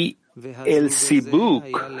y el Sibuk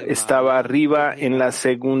estaba arriba en la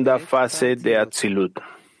segunda fase de Atzilut.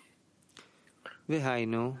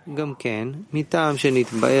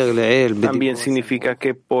 También significa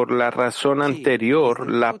que por la razón anterior,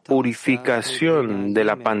 la purificación de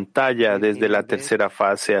la pantalla desde la tercera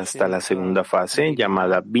fase hasta la segunda fase,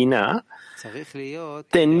 llamada Binah,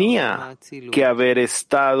 tenía que haber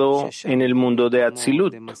estado en el mundo de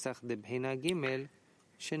Atzilut.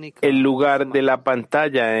 el lugar de la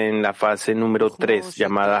pantalla en la fase número 3,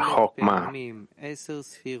 llamada Chokmah.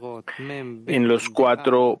 En los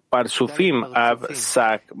 4 Parsufim, Av,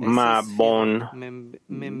 Sak, Ma, Bon,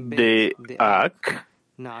 de Ak,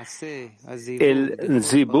 el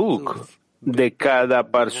Zibuk de cada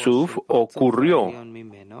Parsuf ocurrió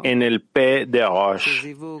en el P de Rosh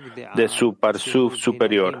de su Parsuf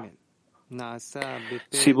superior.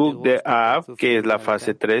 Zibuk de Av, que es la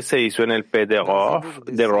fase 3, se hizo en el P de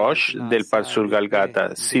Rosh del Parsuf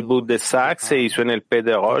Galgata. Zibuk de Sak se hizo en el P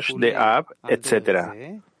de Rosh de Av,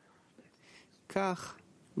 etc.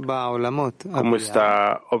 Como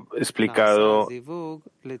está explicado,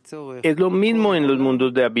 es lo mismo en los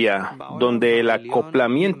mundos de Abia, donde el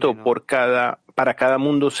acoplamiento para cada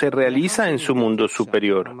mundo se realiza en su mundo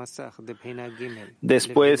superior.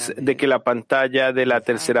 Después de que la pantalla de la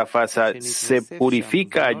tercera fase se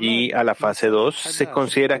purifica allí a la fase 2, se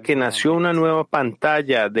considera que nació una nueva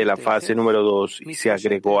pantalla de la fase número 2 y se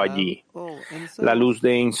agregó allí. La luz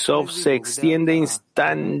de Ein Sof se extiende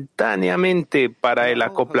instantáneamente para el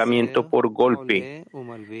acoplamiento por golpe.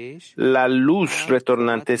 La luz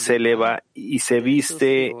retornante se eleva y se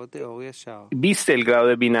viste el grado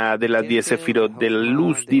de Binah de las 10 sefirot de la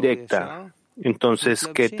luz directa. Entonces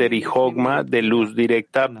Keter y Chokmah de luz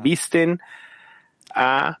directa visten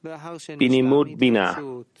a Pinimut Binah,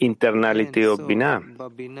 Internality of Binah.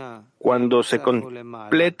 Cuando se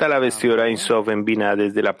completa la vestidura Ein Sof en Binah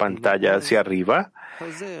desde la pantalla hacia arriba,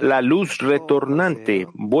 la luz retornante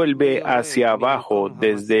vuelve hacia abajo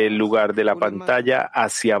desde el lugar de la pantalla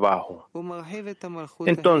hacia abajo.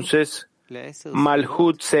 Entonces,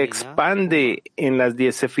 Malhut se expande en las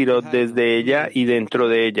 10 sefirot desde ella y dentro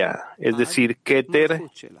de ella, es decir,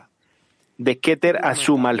 de Keter a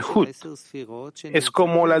su Malhut. Es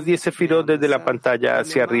como las 10 sefirot desde la pantalla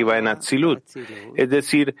hacia arriba en Atzilut, es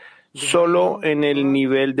decir, solo en el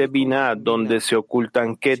nivel de Binah donde se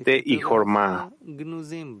ocultan Keter y Jormah.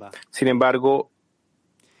 Sin embargo,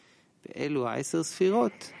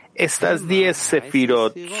 estas 10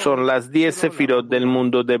 sefirot son las 10 sefirot del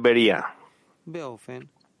mundo de Beria.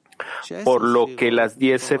 Por lo que las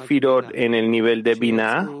 10 sefirot en el nivel de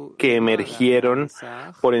Binah que emergieron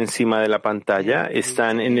por encima de la pantalla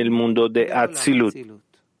están en el mundo de Atzilut.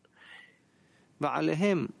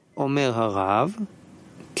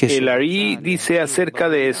 El Ari dice acerca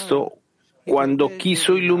de esto: cuando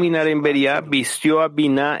quiso iluminar en Beria, vistió a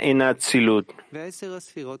Binah en Atzilut.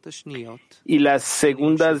 Y las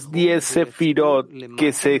segundas 10 sefirot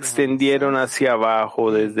que se extendieron hacia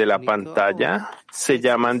abajo desde la pantalla se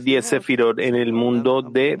llaman 10 sefirot en el mundo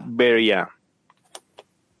de Beria.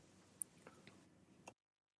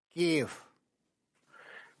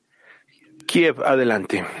 Kiev,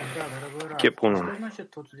 adelante. Kiev 1.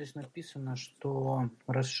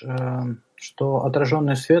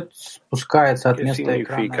 ¿Qué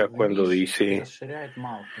significa cuando dice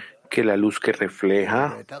que la luz que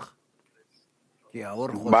refleja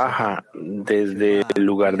baja desde el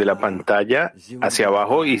lugar de la pantalla hacia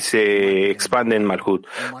abajo y se expande en Malhut?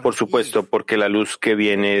 Por supuesto, porque la luz que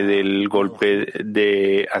viene del golpe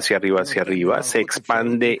de hacia arriba se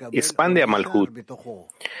expande a Malhut.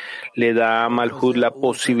 Le da a Malhut la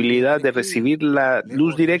posibilidad de recibir la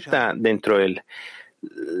luz directa dentro de él.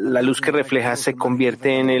 La luz que refleja se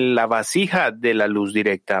convierte en la vasija de la luz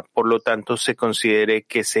directa, por lo tanto se considere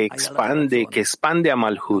que expande a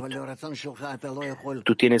Malhut.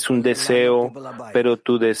 Tú tienes un deseo, pero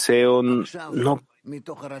tu deseo no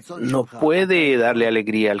puede darle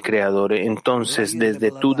alegría al Creador. Entonces,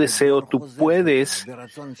 desde tu deseo tú puedes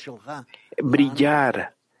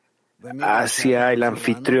brillar hacia el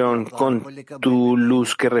anfitrión con tu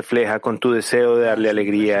luz que refleja, con tu deseo de darle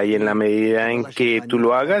alegría, y en la medida en que tú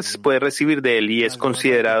lo hagas, puedes recibir de él, y es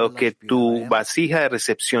considerado que tu vasija de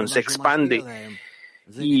recepción se expande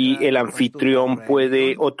y el anfitrión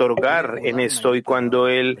puede otorgar en esto, y cuando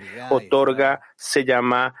él otorga se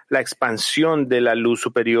llama la expansión de la luz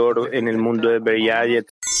superior en el mundo de Beria.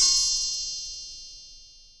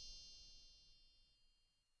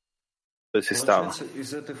 Estado.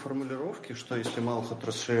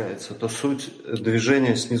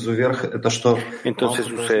 Entonces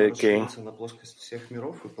sucede que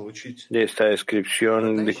de esta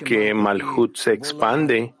descripción de que Malhut se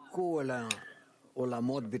expande,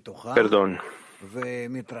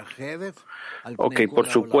 por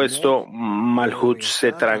supuesto, Malhut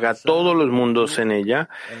se traga todos los mundos en ella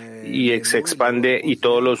y se expande, y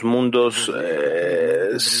todos los mundos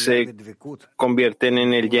se convierten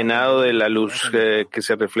en el llenado de la luz que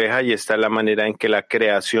se refleja, y esta es la manera en que la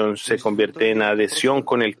creación se convierte en adhesión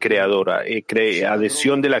con el Creador,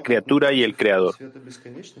 adhesión de la criatura y el Creador.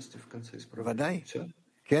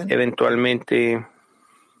 eventualmente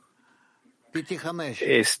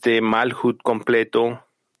este Malhut completo.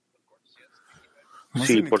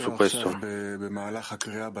 Sí, por supuesto.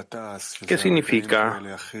 ¿Qué significa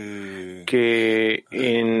que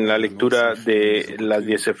en la lectura de las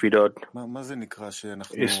 10 Sefirot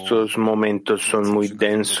estos momentos son muy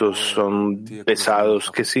densos, son pesados?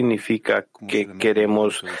 ¿Qué significa que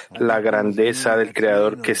queremos la grandeza del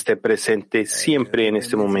Creador que esté presente siempre en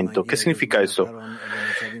este momento? ¿Qué significa esto?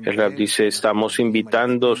 El Rab dice, estamos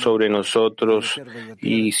invitando sobre nosotros,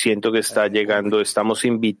 y siento que está llegando, estamos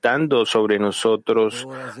invitando sobre nosotros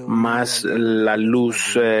más la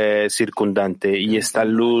luz circundante, y esta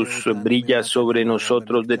luz brilla sobre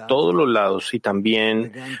nosotros de todos los lados y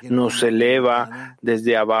también nos eleva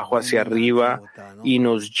desde abajo hacia arriba y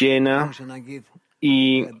nos llena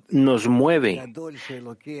y nos mueve,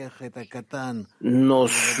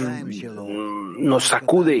 nos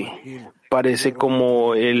sacude. Parece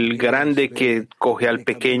como el grande que coge al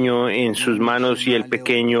pequeño en sus manos y el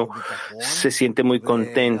pequeño se siente muy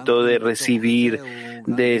contento de recibir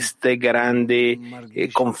de este grande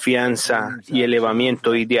confianza y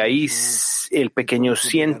elevamiento, y de ahí el pequeño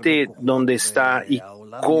siente dónde está y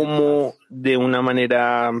cómo de una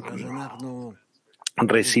manera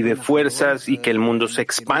recibe fuerzas y que el mundo se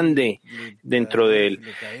expande dentro de él.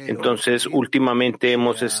 Entonces, últimamente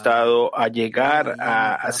hemos estado a llegar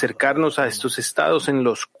a acercarnos a estos estados en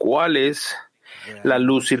los cuales la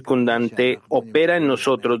luz circundante opera en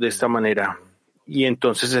nosotros de esta manera. Y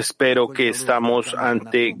entonces espero que estamos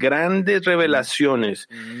ante grandes revelaciones.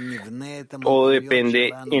 Todo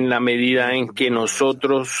depende en la medida en que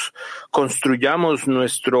nosotros construyamos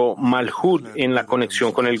nuestro Malhut en la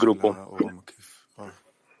conexión con el grupo.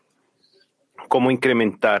 Cómo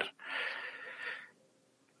incrementar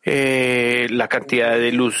la cantidad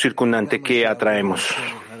de luz circundante que atraemos.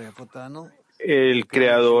 El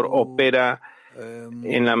Creador opera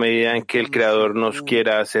en la medida en que el Creador nos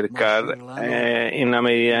quiera acercar, en la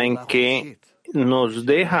medida en que nos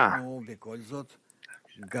deja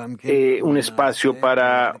un espacio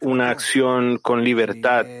para una acción con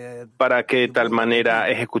libertad, para que de tal manera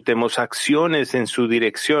ejecutemos acciones en su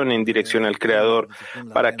dirección, en dirección al Creador,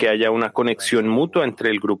 para que haya una conexión mutua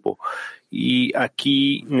entre el grupo. Y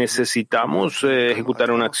aquí necesitamos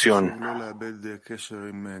ejecutar una acción.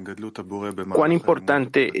 ¿Cuán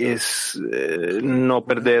importante es no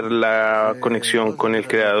perder la conexión con el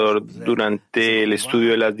Creador durante el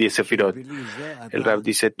estudio de las 10 Sefirot? El Rab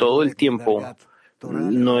dice, todo el tiempo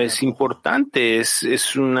no es importante,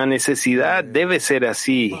 es una necesidad, debe ser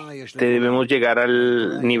así. Debemos llegar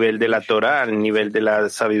al nivel de la Torah, al nivel de la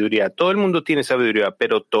sabiduría. Todo el mundo tiene sabiduría,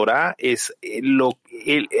 pero Torah es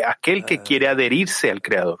aquel que quiere adherirse al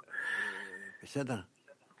Creador.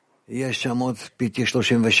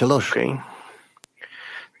 Okay.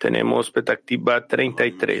 Tenemos Petactiva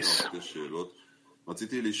 33.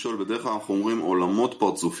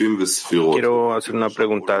 Quiero hacer una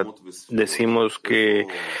pregunta. Decimos que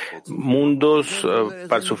mundos,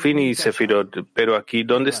 Parsufín y Sefirot, pero aquí,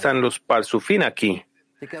 ¿dónde están los Parsufín aquí?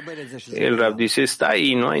 El Rab dice, está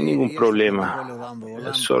ahí, no hay ningún problema.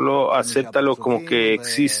 Solo acéptalo como que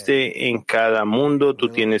existe en cada mundo. Tú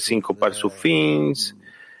tienes 5 Parsufins.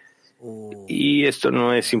 Y esto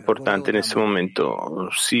no es importante en este momento,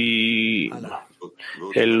 si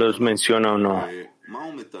él los menciona o no.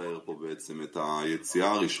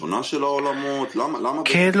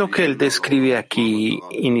 ¿Qué es lo que él describe aquí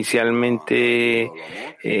inicialmente?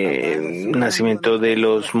 Nacimiento de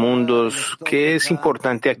los mundos. ¿Qué es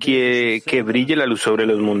importante aquí? Que brille la luz sobre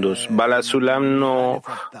los mundos. Bala Sulam no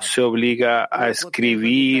se obliga a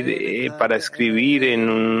escribir para escribir en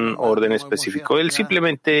un orden específico. Él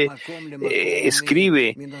simplemente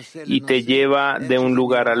escribe y te lleva de un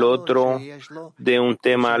lugar al otro, de un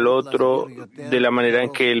tema al otro, de la manera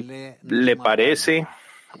en que él le parece.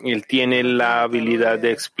 Él tiene la habilidad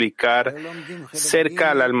de explicar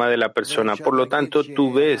cerca al alma de la persona. Por lo tanto,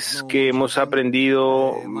 tú ves que hemos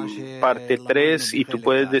aprendido parte 3 y tú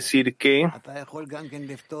puedes decir que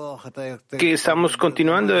estamos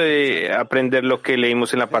continuando de aprender lo que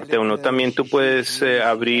leímos en la parte 1. También tú puedes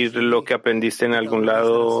abrir lo que aprendiste en algún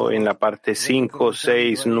lado en la parte 5,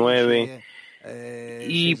 6, 9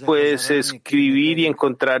 y puedes escribir y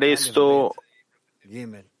encontrar esto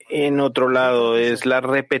en otro lado. Es la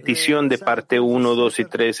repetición de parte 1, 2 y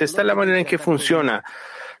 3. Esta es la manera en que funciona.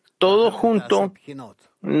 Todo junto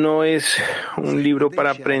no es un libro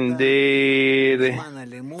para aprender,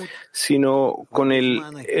 sino con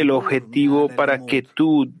el objetivo para que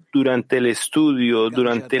tú, durante el estudio,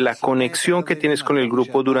 durante la conexión que tienes con el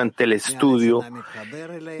grupo durante el estudio,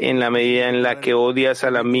 en la medida en la que odias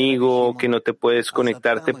al amigo, que no te puedes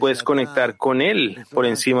conectar con él por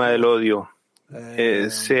encima del odio.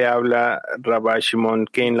 Se habla, Rabbi Shimon,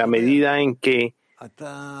 que en la medida en que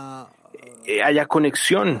haya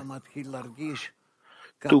conexión,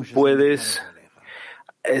 tú puedes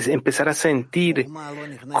empezar a sentir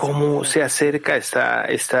cómo se acerca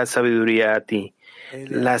esta sabiduría a ti.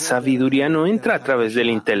 La sabiduría no entra a través del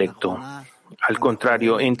intelecto. Al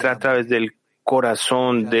contrario, entra a través del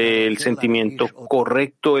corazón, del sentimiento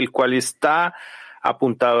correcto, el cual está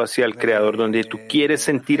apuntado hacia el Creador, donde tú quieres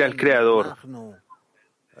sentir al Creador.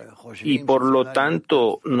 Y por lo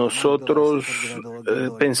tanto, nosotros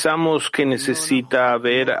pensamos que necesita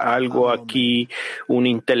haber algo aquí, un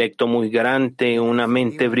intelecto muy grande, una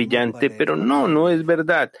mente brillante, pero no es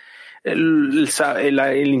verdad.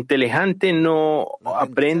 El inteligente no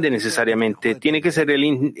aprende necesariamente, tiene que ser el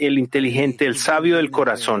inteligente, el sabio del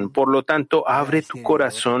corazón. Por lo tanto, abre tu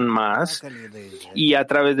corazón más y a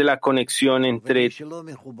través de la conexión entre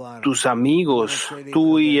tus amigos,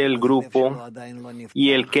 tú y el grupo,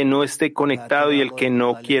 y el que no esté conectado y el que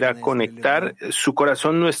no quiera conectar, su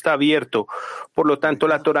corazón no está abierto. Por lo tanto,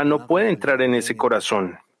 la Torah no puede entrar en ese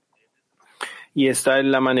corazón. Y esta es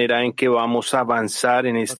la manera en que vamos a avanzar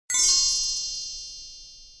en este.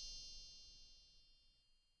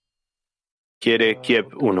 Quiere Kiev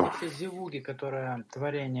 1.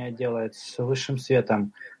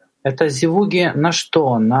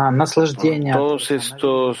 Todos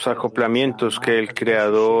estos acoplamientos que el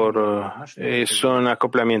Creador son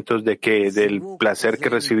acoplamientos de qué, del placer que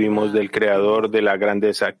recibimos del Creador, de la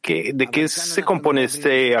grandeza. ¿De qué se compone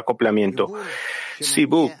este acoplamiento?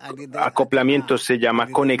 Sibuk, acoplamiento se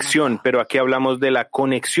llama conexión, pero aquí hablamos de la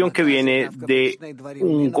conexión que viene de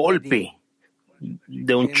un golpe,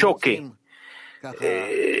 de un choque,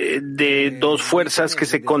 de dos fuerzas que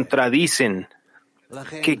se contradicen,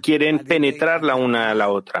 que quieren penetrar la una a la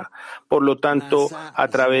otra. Por lo tanto, a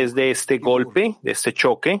través de este golpe, de este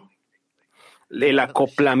choque, el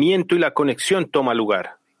acoplamiento y la conexión toma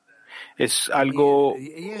lugar. Es algo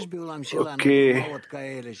que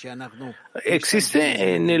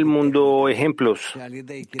existe en el mundo, ejemplos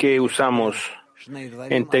que usamos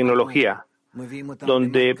en tecnología,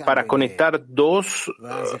 donde para conectar dos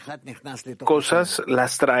cosas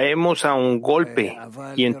las traemos a un golpe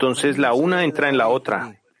y entonces la una entra en la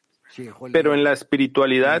otra. Pero en la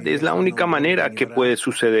espiritualidad es la única manera que puede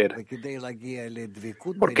suceder,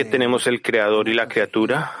 porque tenemos el Creador y la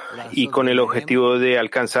criatura, y con el objetivo de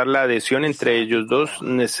alcanzar la adhesión entre ellos dos,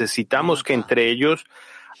 necesitamos que entre ellos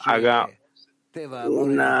haga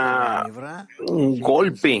un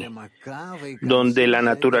golpe donde la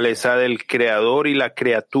naturaleza del Creador y la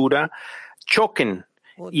criatura choquen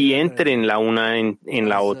y entren la una en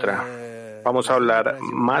la otra. Vamos a hablar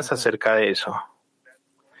más acerca de eso.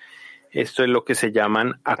 Esto es lo que se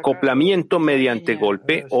llaman acoplamiento mediante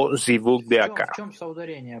golpe o zivug de acá.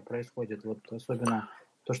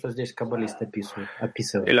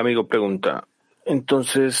 El amigo pregunta,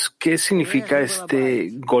 entonces, ¿qué significa este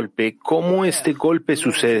golpe? ¿Cómo este golpe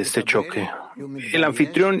sucede, este choque? El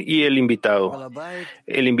anfitrión y el invitado.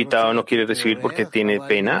 El invitado no quiere recibir porque tiene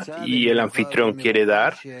pena y el anfitrión quiere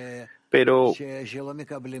dar, pero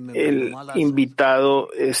el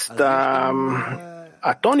invitado está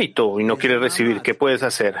atónito y no quiere recibir. ¿Qué puedes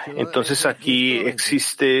hacer? Entonces aquí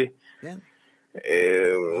existe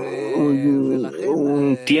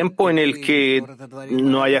un tiempo en el que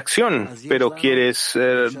no hay acción, pero quieres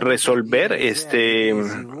resolver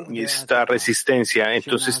esta resistencia.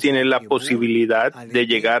 Entonces tienes la posibilidad de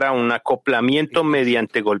llegar a un acoplamiento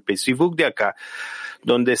mediante golpes. Sivuk de acá,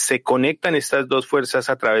 donde se conectan estas dos fuerzas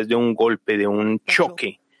a través de un golpe, de un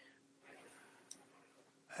choque.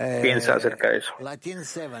 Piensa acerca de eso.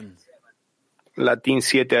 Latín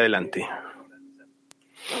 7, adelante.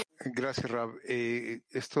 Gracias, Rab.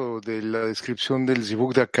 Esto de la descripción del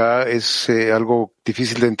zibuk de acá es algo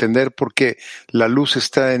difícil de entender porque la luz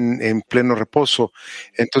está en pleno reposo.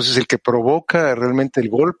 Entonces, el que provoca realmente el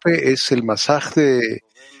golpe es el masaj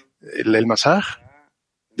el masaj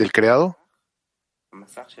del creado.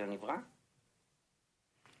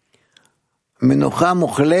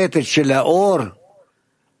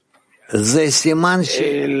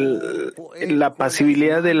 La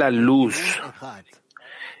pasibilidad de la luz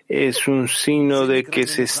es un signo de que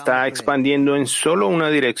se está expandiendo en solo una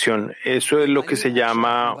dirección. Eso es lo que se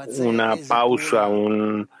llama una pausa,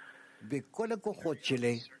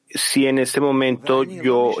 si en este momento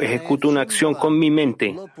yo ejecuto una acción con mi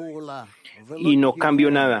mente y no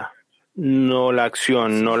cambio nada, no la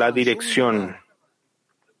acción, no la dirección,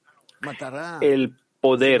 el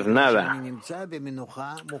poder, nada,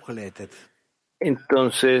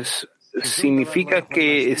 entonces significa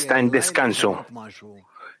que está en descanso,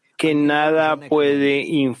 que nada puede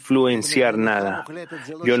influenciar nada.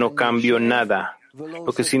 Yo no cambio nada,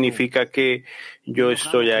 lo que significa que yo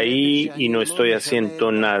estoy ahí y no estoy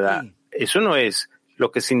haciendo nada. Eso no es.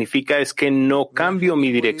 Lo que significa es que no cambio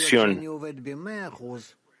mi dirección.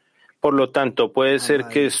 Por lo tanto, puede ser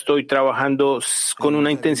que estoy trabajando con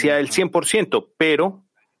una intensidad del 100%, pero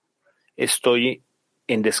estoy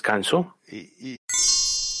en descanso.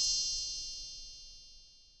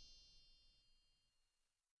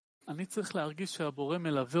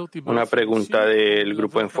 Una pregunta del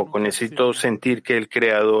grupo de enfoque. Necesito sentir que el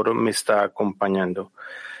Creador me está acompañando.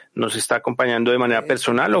 ¿Nos está acompañando de manera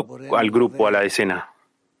personal o al grupo, a la decena?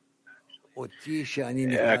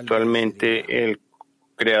 Actualmente el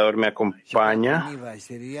Creador me acompaña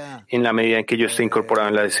en la medida en que yo esté incorporado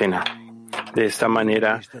en la decena. De esta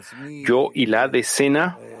manera, yo y la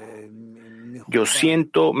decena,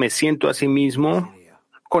 me siento a sí mismo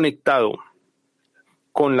conectado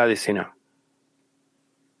con la decena.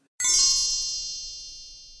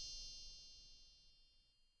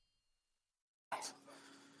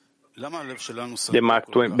 De Mac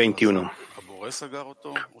 21.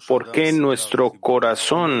 ¿Por qué nuestro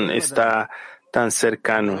corazón está tan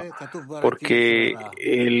cercano? Porque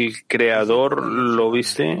el Creador lo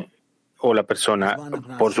viste, o la persona,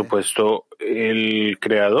 por supuesto, el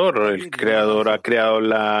Creador ha creado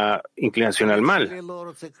la inclinación al mal.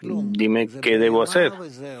 Dime qué debo hacer.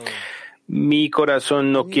 Mi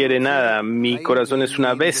corazón no quiere nada, mi corazón es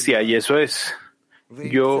una bestia y eso es.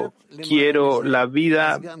 Yo quiero la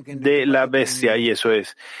vida de la bestia y eso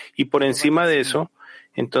es. Y por encima de eso,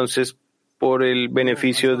 entonces, por el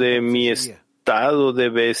beneficio de mi estado de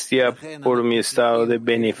bestia, por mi estado de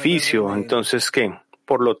beneficio, entonces, ¿qué?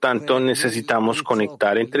 Por lo tanto, necesitamos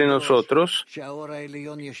conectar entre nosotros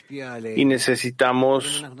y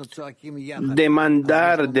necesitamos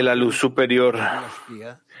demandar de la luz superior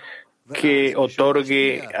que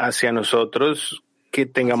otorgue hacia nosotros, que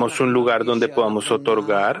tengamos un lugar donde podamos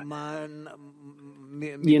otorgar,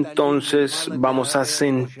 y entonces vamos a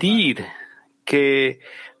sentir que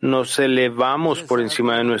nos elevamos por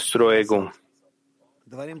encima de nuestro ego.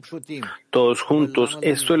 Todos juntos,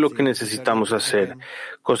 esto es lo que necesitamos hacer.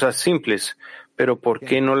 Cosas simples, pero ¿por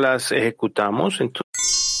qué no las ejecutamos? Entonces,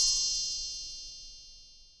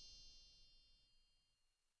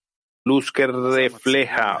 luz que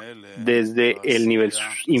refleja desde el nivel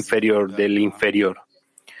inferior del inferior.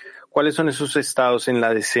 ¿Cuáles son esos estados en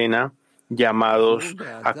la decena llamados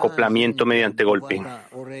acoplamiento mediante golpe?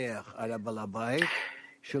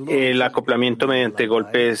 El acoplamiento mediante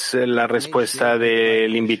golpe es la respuesta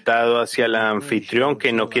del invitado hacia el anfitrión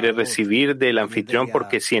que no quiere recibir del anfitrión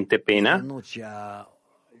porque siente pena,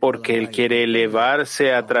 porque él quiere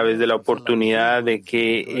elevarse a través de la oportunidad de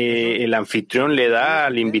que el anfitrión le da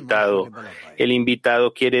al invitado. El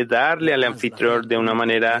invitado quiere darle al anfitrión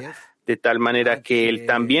de tal manera que él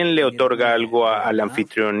también le otorga algo al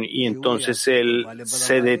anfitrión, y entonces él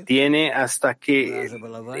se detiene hasta que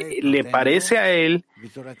le parece a él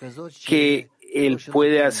que él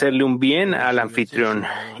puede hacerle un bien al anfitrión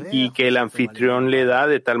y que el anfitrión le da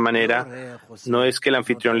de tal manera, no es que el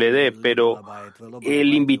anfitrión le dé, pero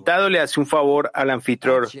el invitado le hace un favor al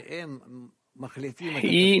anfitrión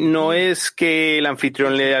y no es que el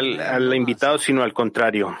anfitrión le dé al invitado, sino al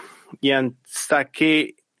contrario. Y hasta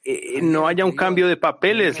que no haya un cambio de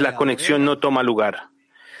papeles, la conexión no toma lugar.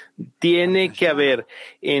 Tiene que haber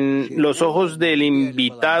en los ojos del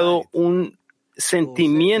invitado un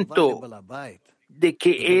sentimiento de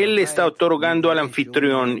que él está otorgando al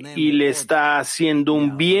anfitrión y le está haciendo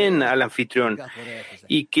un bien al anfitrión,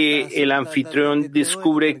 y que el anfitrión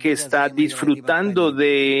descubre que está disfrutando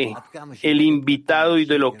de el invitado y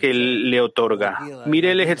de lo que él le otorga.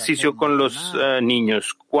 Mire el ejercicio con los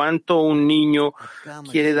niños. ¿Cuánto un niño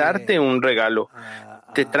quiere darte un regalo?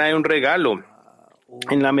 Te trae un regalo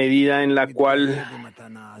en la medida en la cual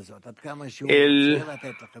él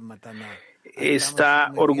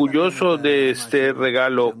está orgulloso de este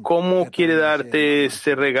regalo. ¿Cómo quiere darte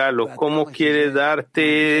este regalo? ¿Cómo quiere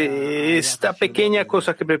darte esta pequeña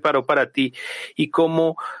cosa que preparó para ti? ¿Y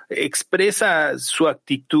cómo expresa su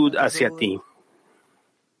actitud hacia ti?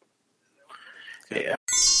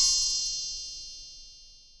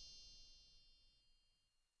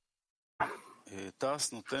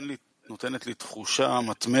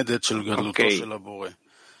 Okay.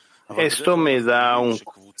 Esto me da un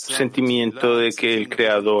sentimiento de que el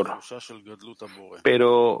Creador,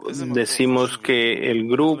 pero decimos que el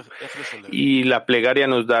grupo y la plegaria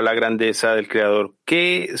nos da la grandeza del Creador.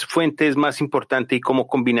 ¿Qué fuente es más importante y cómo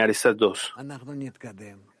combinar estas dos?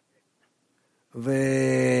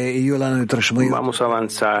 Vamos a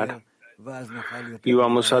avanzar y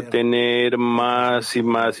vamos a tener más y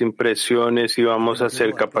más impresiones y vamos a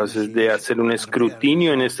ser capaces de hacer un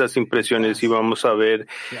escrutinio en estas impresiones y vamos a ver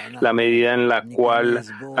la medida en la cual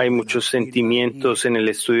hay muchos sentimientos en el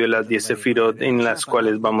estudio de las 10 sefirot en las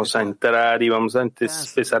cuales vamos a entrar y vamos a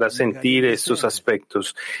empezar a sentir estos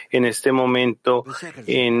aspectos. En este momento,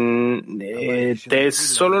 en TES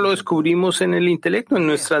solo lo descubrimos en el intelecto, en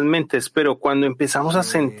nuestras mentes, pero cuando empezamos a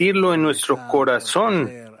sentirlo en nuestro corazón,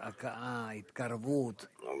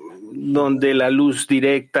 donde la luz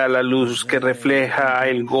directa, la luz que refleja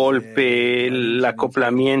el golpe, el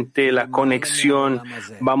acoplamiento, la conexión,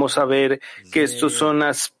 vamos a ver que estos son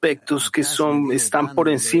aspectos que están por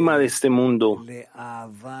encima de este mundo.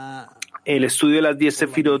 El estudio de las 10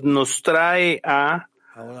 sefirot nos trae a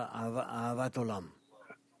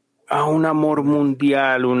un amor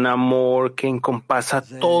mundial, un amor que encompasa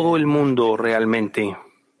todo el mundo realmente.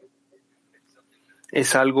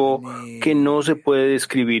 Es algo que no se puede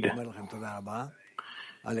describir.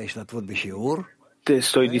 Te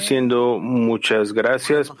estoy diciendo muchas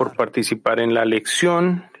gracias por participar en la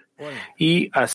lección y